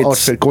Pyro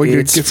outfit going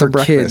to get for some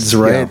breakfast. kids,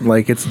 right? Yeah.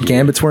 Like, it's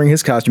Gambit's wearing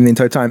his costume the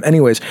entire time.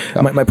 Anyways,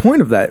 my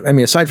point of that, I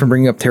mean, aside from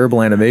bringing up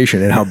terrible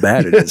animation and how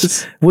bad it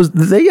is, was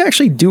they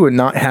actually do a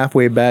not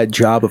halfway bad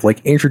job of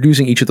like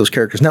introducing each of those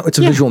characters. Now, it's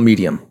a visual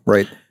medium,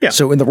 right? Yeah.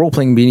 So in the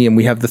role-playing medium,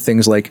 we have the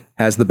things like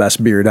has the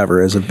best beard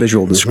ever as a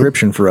visual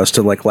description for us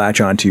to like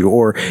latch onto,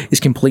 or is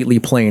completely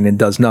plain and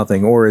does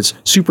nothing, or is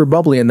super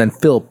bubbly and then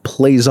Phil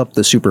plays up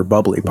the super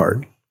bubbly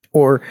part,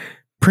 or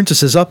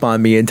Princess is up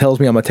on me and tells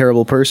me I'm a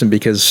terrible person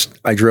because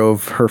I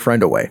drove her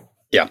friend away.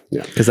 Yeah.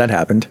 Because that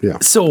happened. Yeah.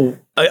 So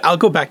I'll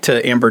go back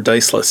to Amber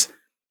Diceless.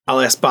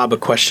 I'll ask Bob a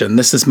question.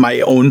 This is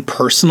my own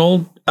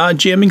personal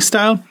jamming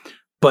style,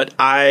 but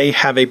I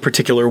have a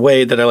particular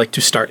way that I like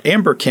to start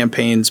Amber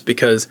campaigns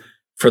because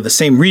for the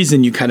same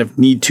reason, you kind of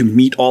need to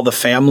meet all the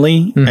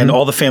family and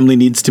all the family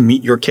needs to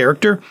meet your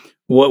character.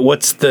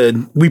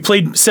 We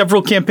played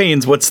several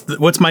campaigns.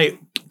 What's my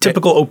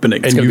typical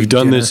opening? And you've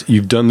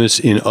done this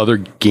in other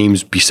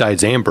games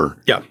besides Amber.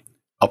 Yeah.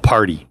 A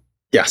party.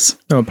 Yes.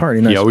 Oh, a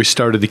party. Nice. You always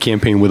started the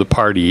campaign with a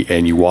party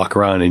and you walk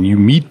around and you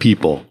meet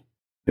people.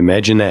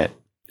 Imagine that.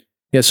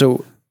 Yeah,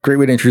 so great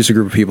way to introduce a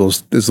group of people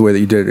is the way that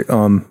you did it.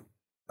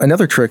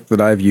 Another trick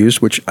that I've used,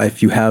 which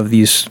if you have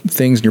these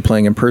things and you're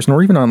playing in person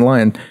or even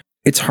online,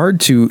 it's hard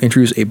to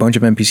introduce a bunch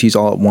of NPCs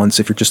all at once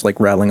if you're just like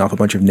rattling off a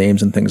bunch of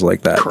names and things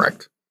like that.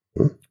 Correct.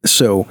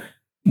 So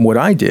what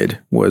I did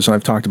was, and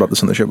I've talked about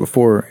this on the show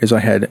before, is I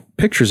had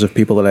pictures of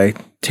people that I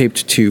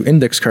taped to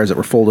index cards that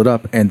were folded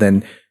up and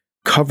then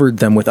covered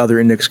them with other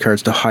index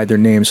cards to hide their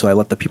names. So I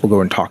let the people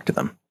go and talk to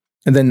them.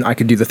 And then I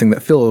could do the thing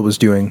that Phil was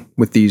doing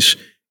with these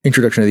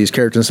introduction of these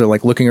characters instead of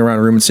like looking around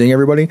a room and seeing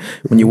everybody.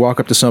 When you walk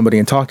up to somebody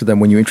and talk to them,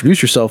 when you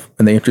introduce yourself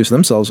and they introduce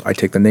themselves, I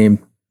take the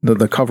name,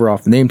 the cover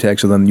off the name tag.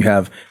 So then you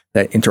have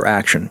that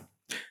interaction.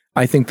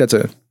 I think that's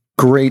a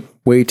great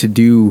way to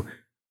do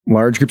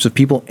large groups of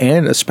people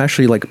and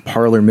especially like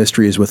parlor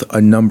mysteries with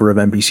a number of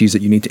NPCs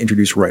that you need to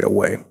introduce right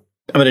away.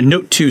 I'm going to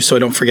note two so I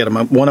don't forget them.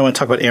 One, I want to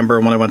talk about Amber,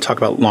 and one I want to talk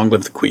about Long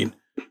Live the Queen.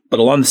 But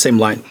along the same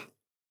line,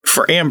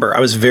 for Amber, I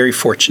was very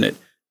fortunate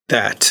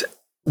that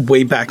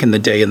way back in the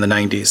day in the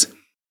 90s,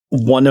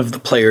 one of the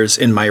players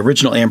in my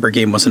original Amber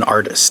game was an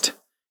artist.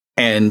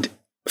 And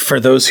for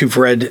those who've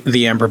read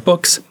the Amber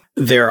books,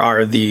 there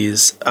are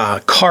these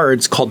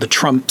cards called the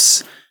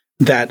trumps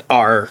that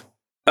are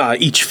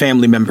each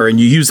family member, and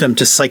you use them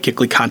to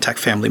psychically contact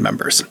family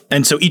members.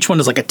 And so each one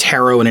is like a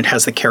tarot, and it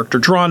has the character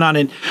drawn on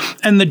it.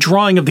 And the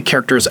drawing of the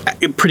character is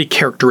pretty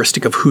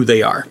characteristic of who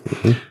they are.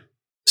 Mm-hmm.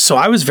 So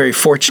I was very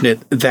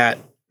fortunate that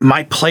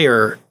my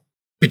player,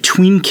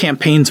 between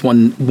campaigns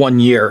one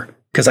year,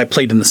 because I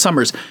played in the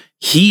summers,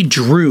 he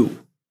drew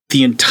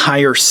the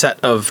entire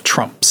set of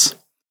trumps,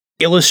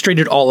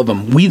 illustrated all of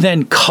them. We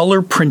then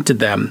color printed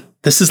them.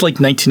 This is like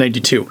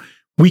 1992.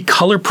 We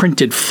color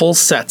printed full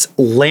sets,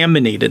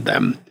 laminated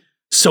them.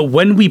 So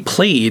when we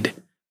played,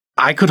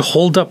 I could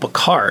hold up a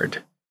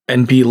card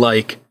and be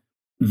like,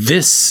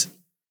 this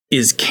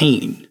is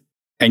Kane.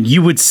 And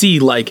you would see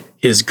like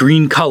his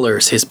green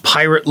colors, his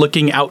pirate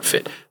looking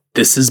outfit.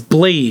 This is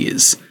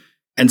Blaze.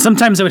 And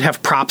sometimes I would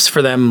have props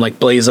for them. Like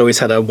Blaze always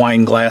had a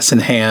wine glass in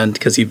hand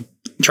because he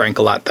drank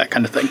a lot, that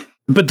kind of thing.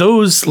 But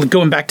those,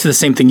 going back to the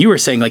same thing you were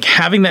saying, like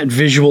having that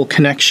visual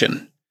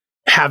connection,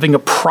 having a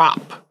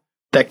prop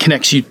that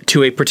connects you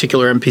to a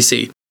particular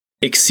NPC,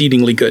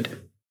 exceedingly good.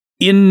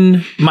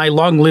 In my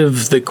Long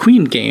Live the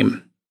Queen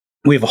game,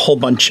 we have a whole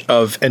bunch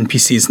of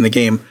NPCs in the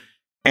game.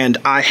 and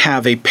I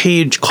have a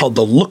page called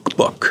the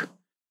Lookbook,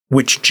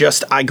 which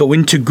I go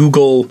into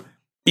Google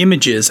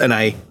Images and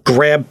I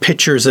grab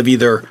pictures of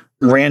either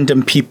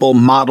random people,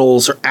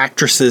 models, or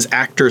actresses,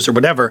 actors, or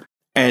whatever,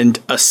 and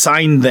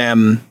assign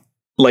them,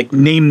 like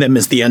name them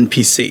as the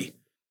NPC.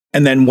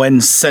 And then when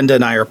Senda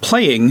and I are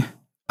playing,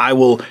 I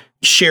will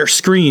share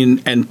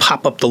screen and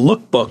pop up the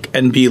lookbook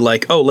and be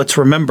like, oh, let's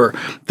remember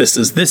this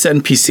is this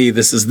NPC,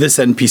 this is this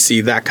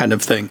NPC, that kind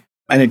of thing.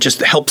 And it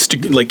just helps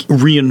to like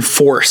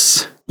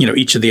reinforce,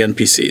 each of the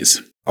NPCs.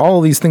 All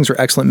of these things are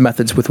excellent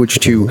methods with which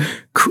to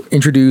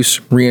introduce,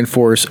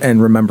 reinforce,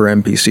 and remember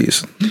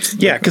NPCs.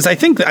 Yeah, because I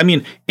think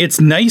it's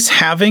nice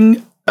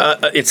having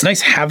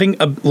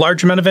a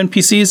large amount of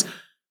NPCs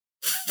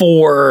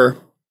for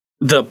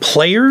the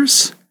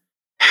players,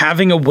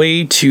 having a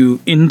way to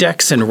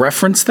index and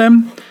reference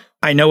them.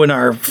 I know in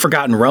our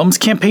Forgotten Realms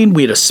campaign,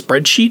 we had a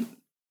spreadsheet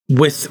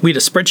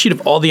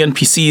of all the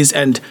NPCs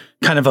and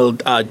kind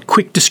of a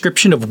quick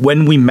description of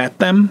when we met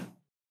them.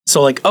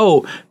 So like,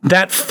 oh,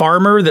 that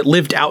farmer that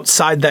lived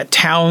outside that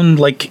town,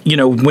 like,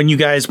 when you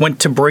guys went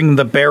to bring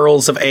the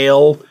barrels of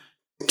ale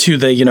to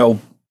the,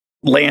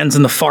 lands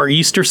in the Far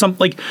East or something,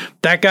 like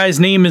that guy's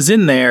name is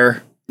in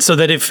there so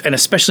that and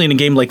especially in a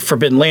game like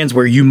Forbidden Lands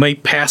where you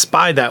might pass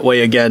by that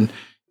way again,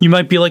 you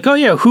might be like, oh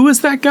yeah, who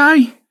is that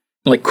guy?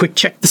 Like quick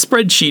check the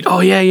spreadsheet.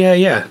 Oh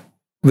yeah.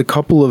 The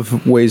couple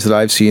of ways that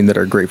I've seen that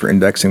are great for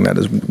indexing that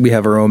is we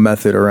have our own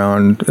method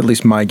around at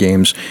least my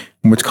games,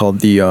 what's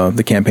called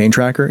the campaign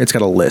tracker. It's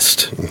got a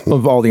list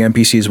of all the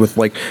NPCs with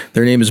like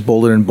their name is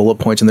bolded in bullet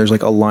points and there's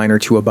like a line or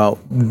two about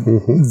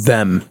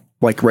them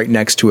like right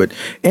next to it.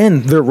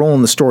 And they're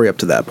rolling the story up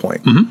to that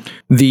point.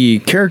 The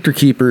character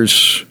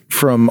keepers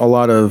from a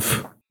lot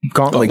of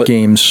Gauntlet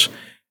games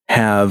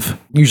have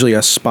usually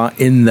a spot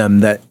in them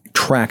that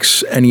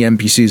tracks any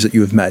NPCs that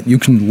you have met. You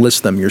can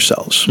list them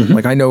yourselves.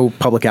 Like I know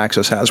Public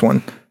Access has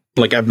one.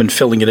 Like I've been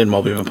filling it in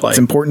while we've been playing. It's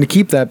important to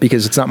keep that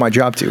because it's not my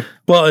job to.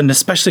 Well, and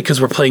especially because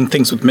we're playing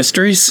things with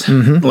mysteries.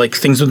 Like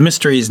things with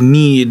mysteries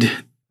need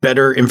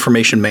better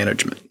information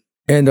management.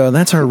 And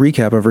that's our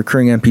recap of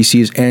recurring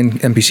NPCs and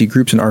NPC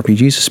groups and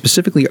RPGs,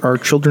 specifically our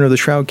Children of the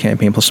Shroud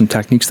campaign, plus some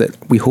techniques that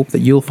we hope that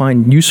you'll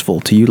find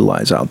useful to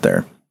utilize out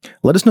there.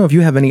 Let us know if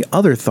you have any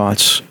other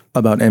thoughts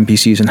about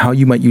NPCs and how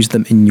you might use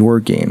them in your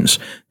games.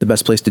 The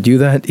best place to do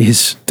that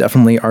is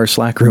definitely our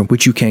Slack group,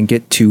 which you can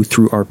get to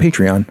through our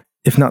Patreon.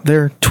 If not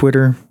there,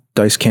 Twitter,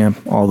 Dice Camp,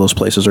 all those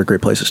places are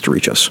great places to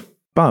reach us.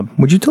 Bob,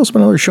 would you tell us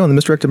about another show on the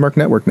Misdirected Mark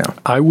Network now?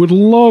 I would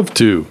love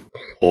to.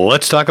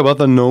 Let's talk about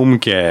the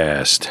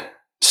Gnomecast.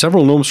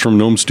 Several gnomes from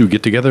Gnome Stew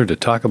get together to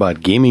talk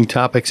about gaming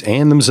topics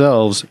and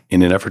themselves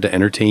in an effort to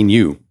entertain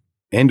you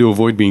and to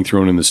avoid being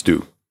thrown in the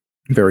stew.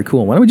 Very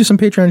cool. Why don't we do some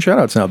Patreon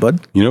shoutouts now, bud?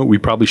 We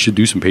probably should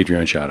do some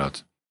Patreon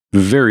shoutouts.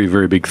 Very,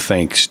 very big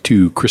thanks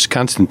to Chris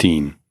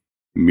Constantine,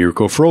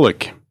 Mirko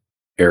Froelich,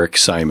 Eric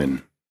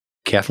Simon,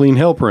 Kathleen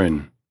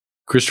Halperin,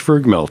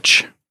 Christopher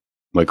Gmelch,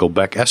 Michael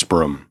Beck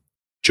Esperum,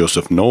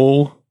 Joseph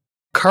Knoll,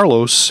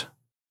 Carlos,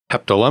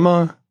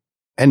 Heptalema,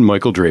 and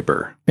Michael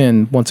Draper.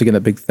 And once again, a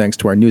big thanks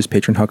to our newest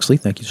patron, Huxley.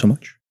 Thank you so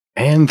much.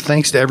 And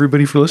thanks to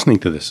everybody for listening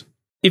to this.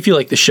 If you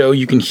like the show,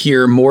 you can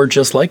hear more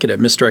just like it at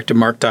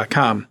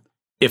misdirectedmark.com.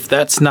 If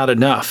that's not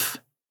enough,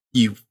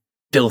 you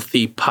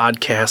filthy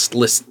podcast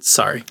listen.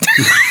 Sorry.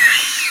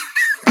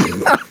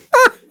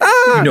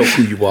 You know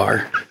who you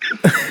are.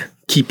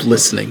 Keep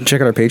listening.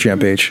 Check out our Patreon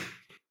page.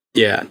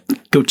 Yeah.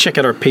 Go check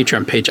out our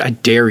Patreon page. I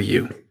dare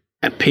you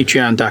at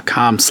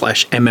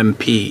patreon.com/MMP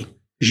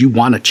because you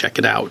want to check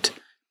it out.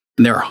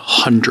 And there are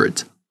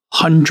hundreds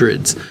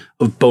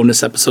of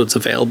bonus episodes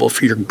available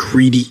for your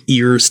greedy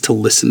ears to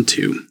listen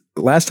to.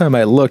 Last time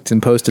I looked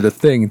and posted a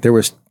thing, there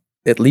was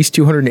at least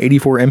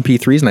 284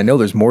 MP3s, and I know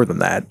there's more than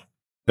that.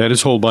 That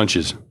is whole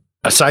bunches.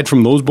 Aside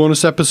from those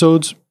bonus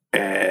episodes,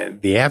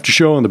 the after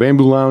show and the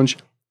Bamboo Lounge,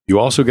 you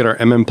also get our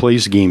MM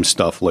Plays game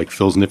stuff like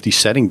Phil's nifty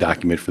setting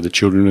document for the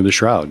Children of the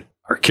Shroud,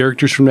 our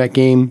characters from that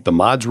game, the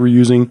mods we're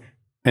using,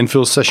 and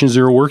Phil's Session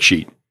Zero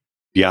worksheet.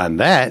 Beyond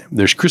that,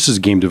 there's Chris's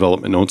game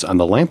development notes on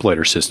the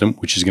Lamplighter system,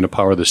 which is going to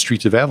power the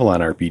Streets of Avalon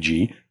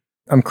RPG.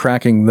 I'm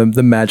cracking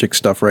the magic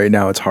stuff right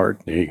now. It's hard.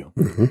 There you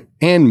go.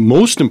 And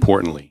most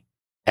importantly,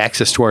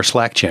 access to our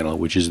Slack channel,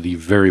 which is the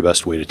very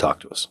best way to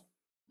talk to us.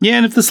 Yeah,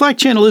 and if the Slack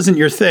channel isn't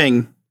your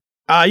thing,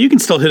 you can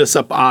still hit us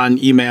up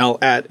on email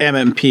at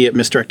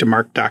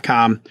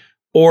mmp@misdirectedmark.com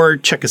or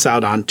check us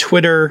out on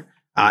Twitter.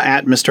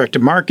 At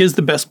misdirectedmark is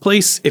the best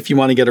place if you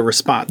want to get a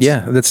response.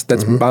 Yeah, that's.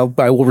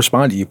 I will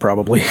respond to you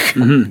probably.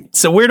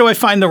 So where do I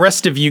find the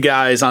rest of you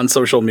guys on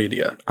social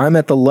media? I'm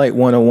at the Light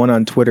 101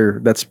 on Twitter.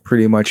 That's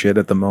pretty much it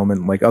at the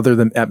moment. Like other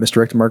than at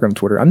Misdirected Mark on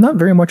Twitter, I'm not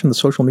very much on the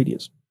social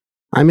medias.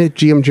 I'm at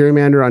GM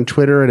Gerrymander on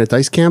Twitter and at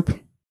Dice Camp.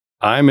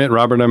 I'm at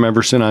Robert M.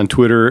 Everson on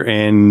Twitter,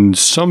 and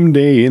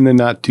someday in the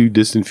not too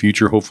distant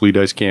future, hopefully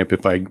Dice Camp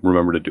if I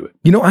remember to do it.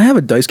 I have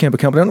a Dice Camp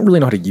account, but I don't really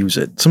know how to use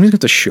it. Somebody's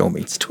got to show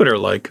me. It's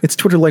Twitter-like. It's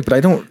Twitter-like, but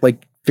I don't I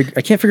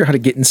can't figure out how to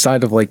get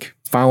inside of like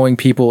following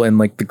people and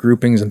like the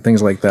groupings and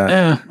things like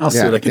that. I'll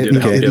see what I can do to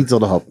help It you. needs a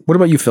little help. What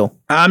about you, Phil?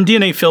 I'm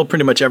DNA Phil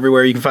pretty much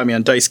everywhere. You can find me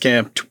on Dice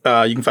Camp.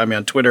 You can find me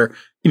on Twitter.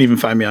 You can even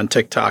find me on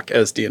TikTok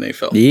as DNA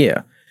Phil.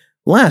 Yeah.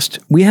 Last,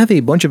 we have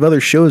a bunch of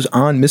other shows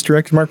on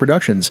Misdirected Mark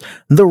Productions.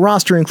 The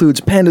roster includes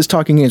Pandas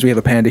Talking Games. We have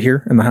a panda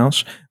here in the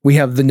house. We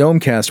have the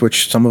Gnome Cast,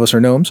 which some of us are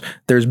gnomes.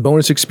 There's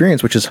Bonus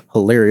Experience, which is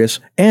hilarious.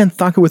 And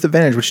Thaka with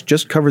Advantage, which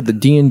just covered the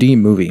D&D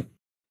movie.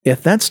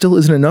 If that still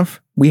isn't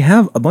enough, we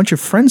have a bunch of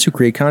friends who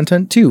create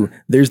content too.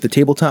 There's the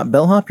Tabletop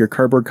Bellhop, your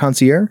cardboard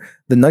concierge,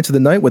 the Knights of the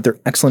Night with their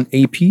excellent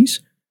APs,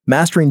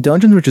 Mastering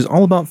Dungeons, which is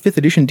all about 5th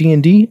edition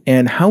D&D,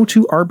 and How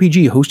to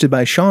RPG, hosted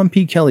by Sean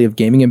P. Kelly of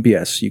Gaming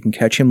MBS. You can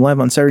catch him live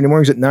on Saturday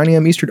mornings at 9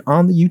 a.m. Eastern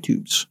on the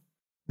YouTubes.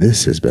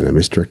 This has been a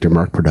Misdirected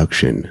Mark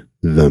production,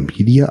 the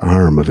media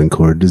arm of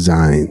Encore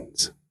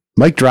Designs.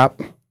 Mic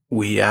drop.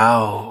 We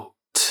out.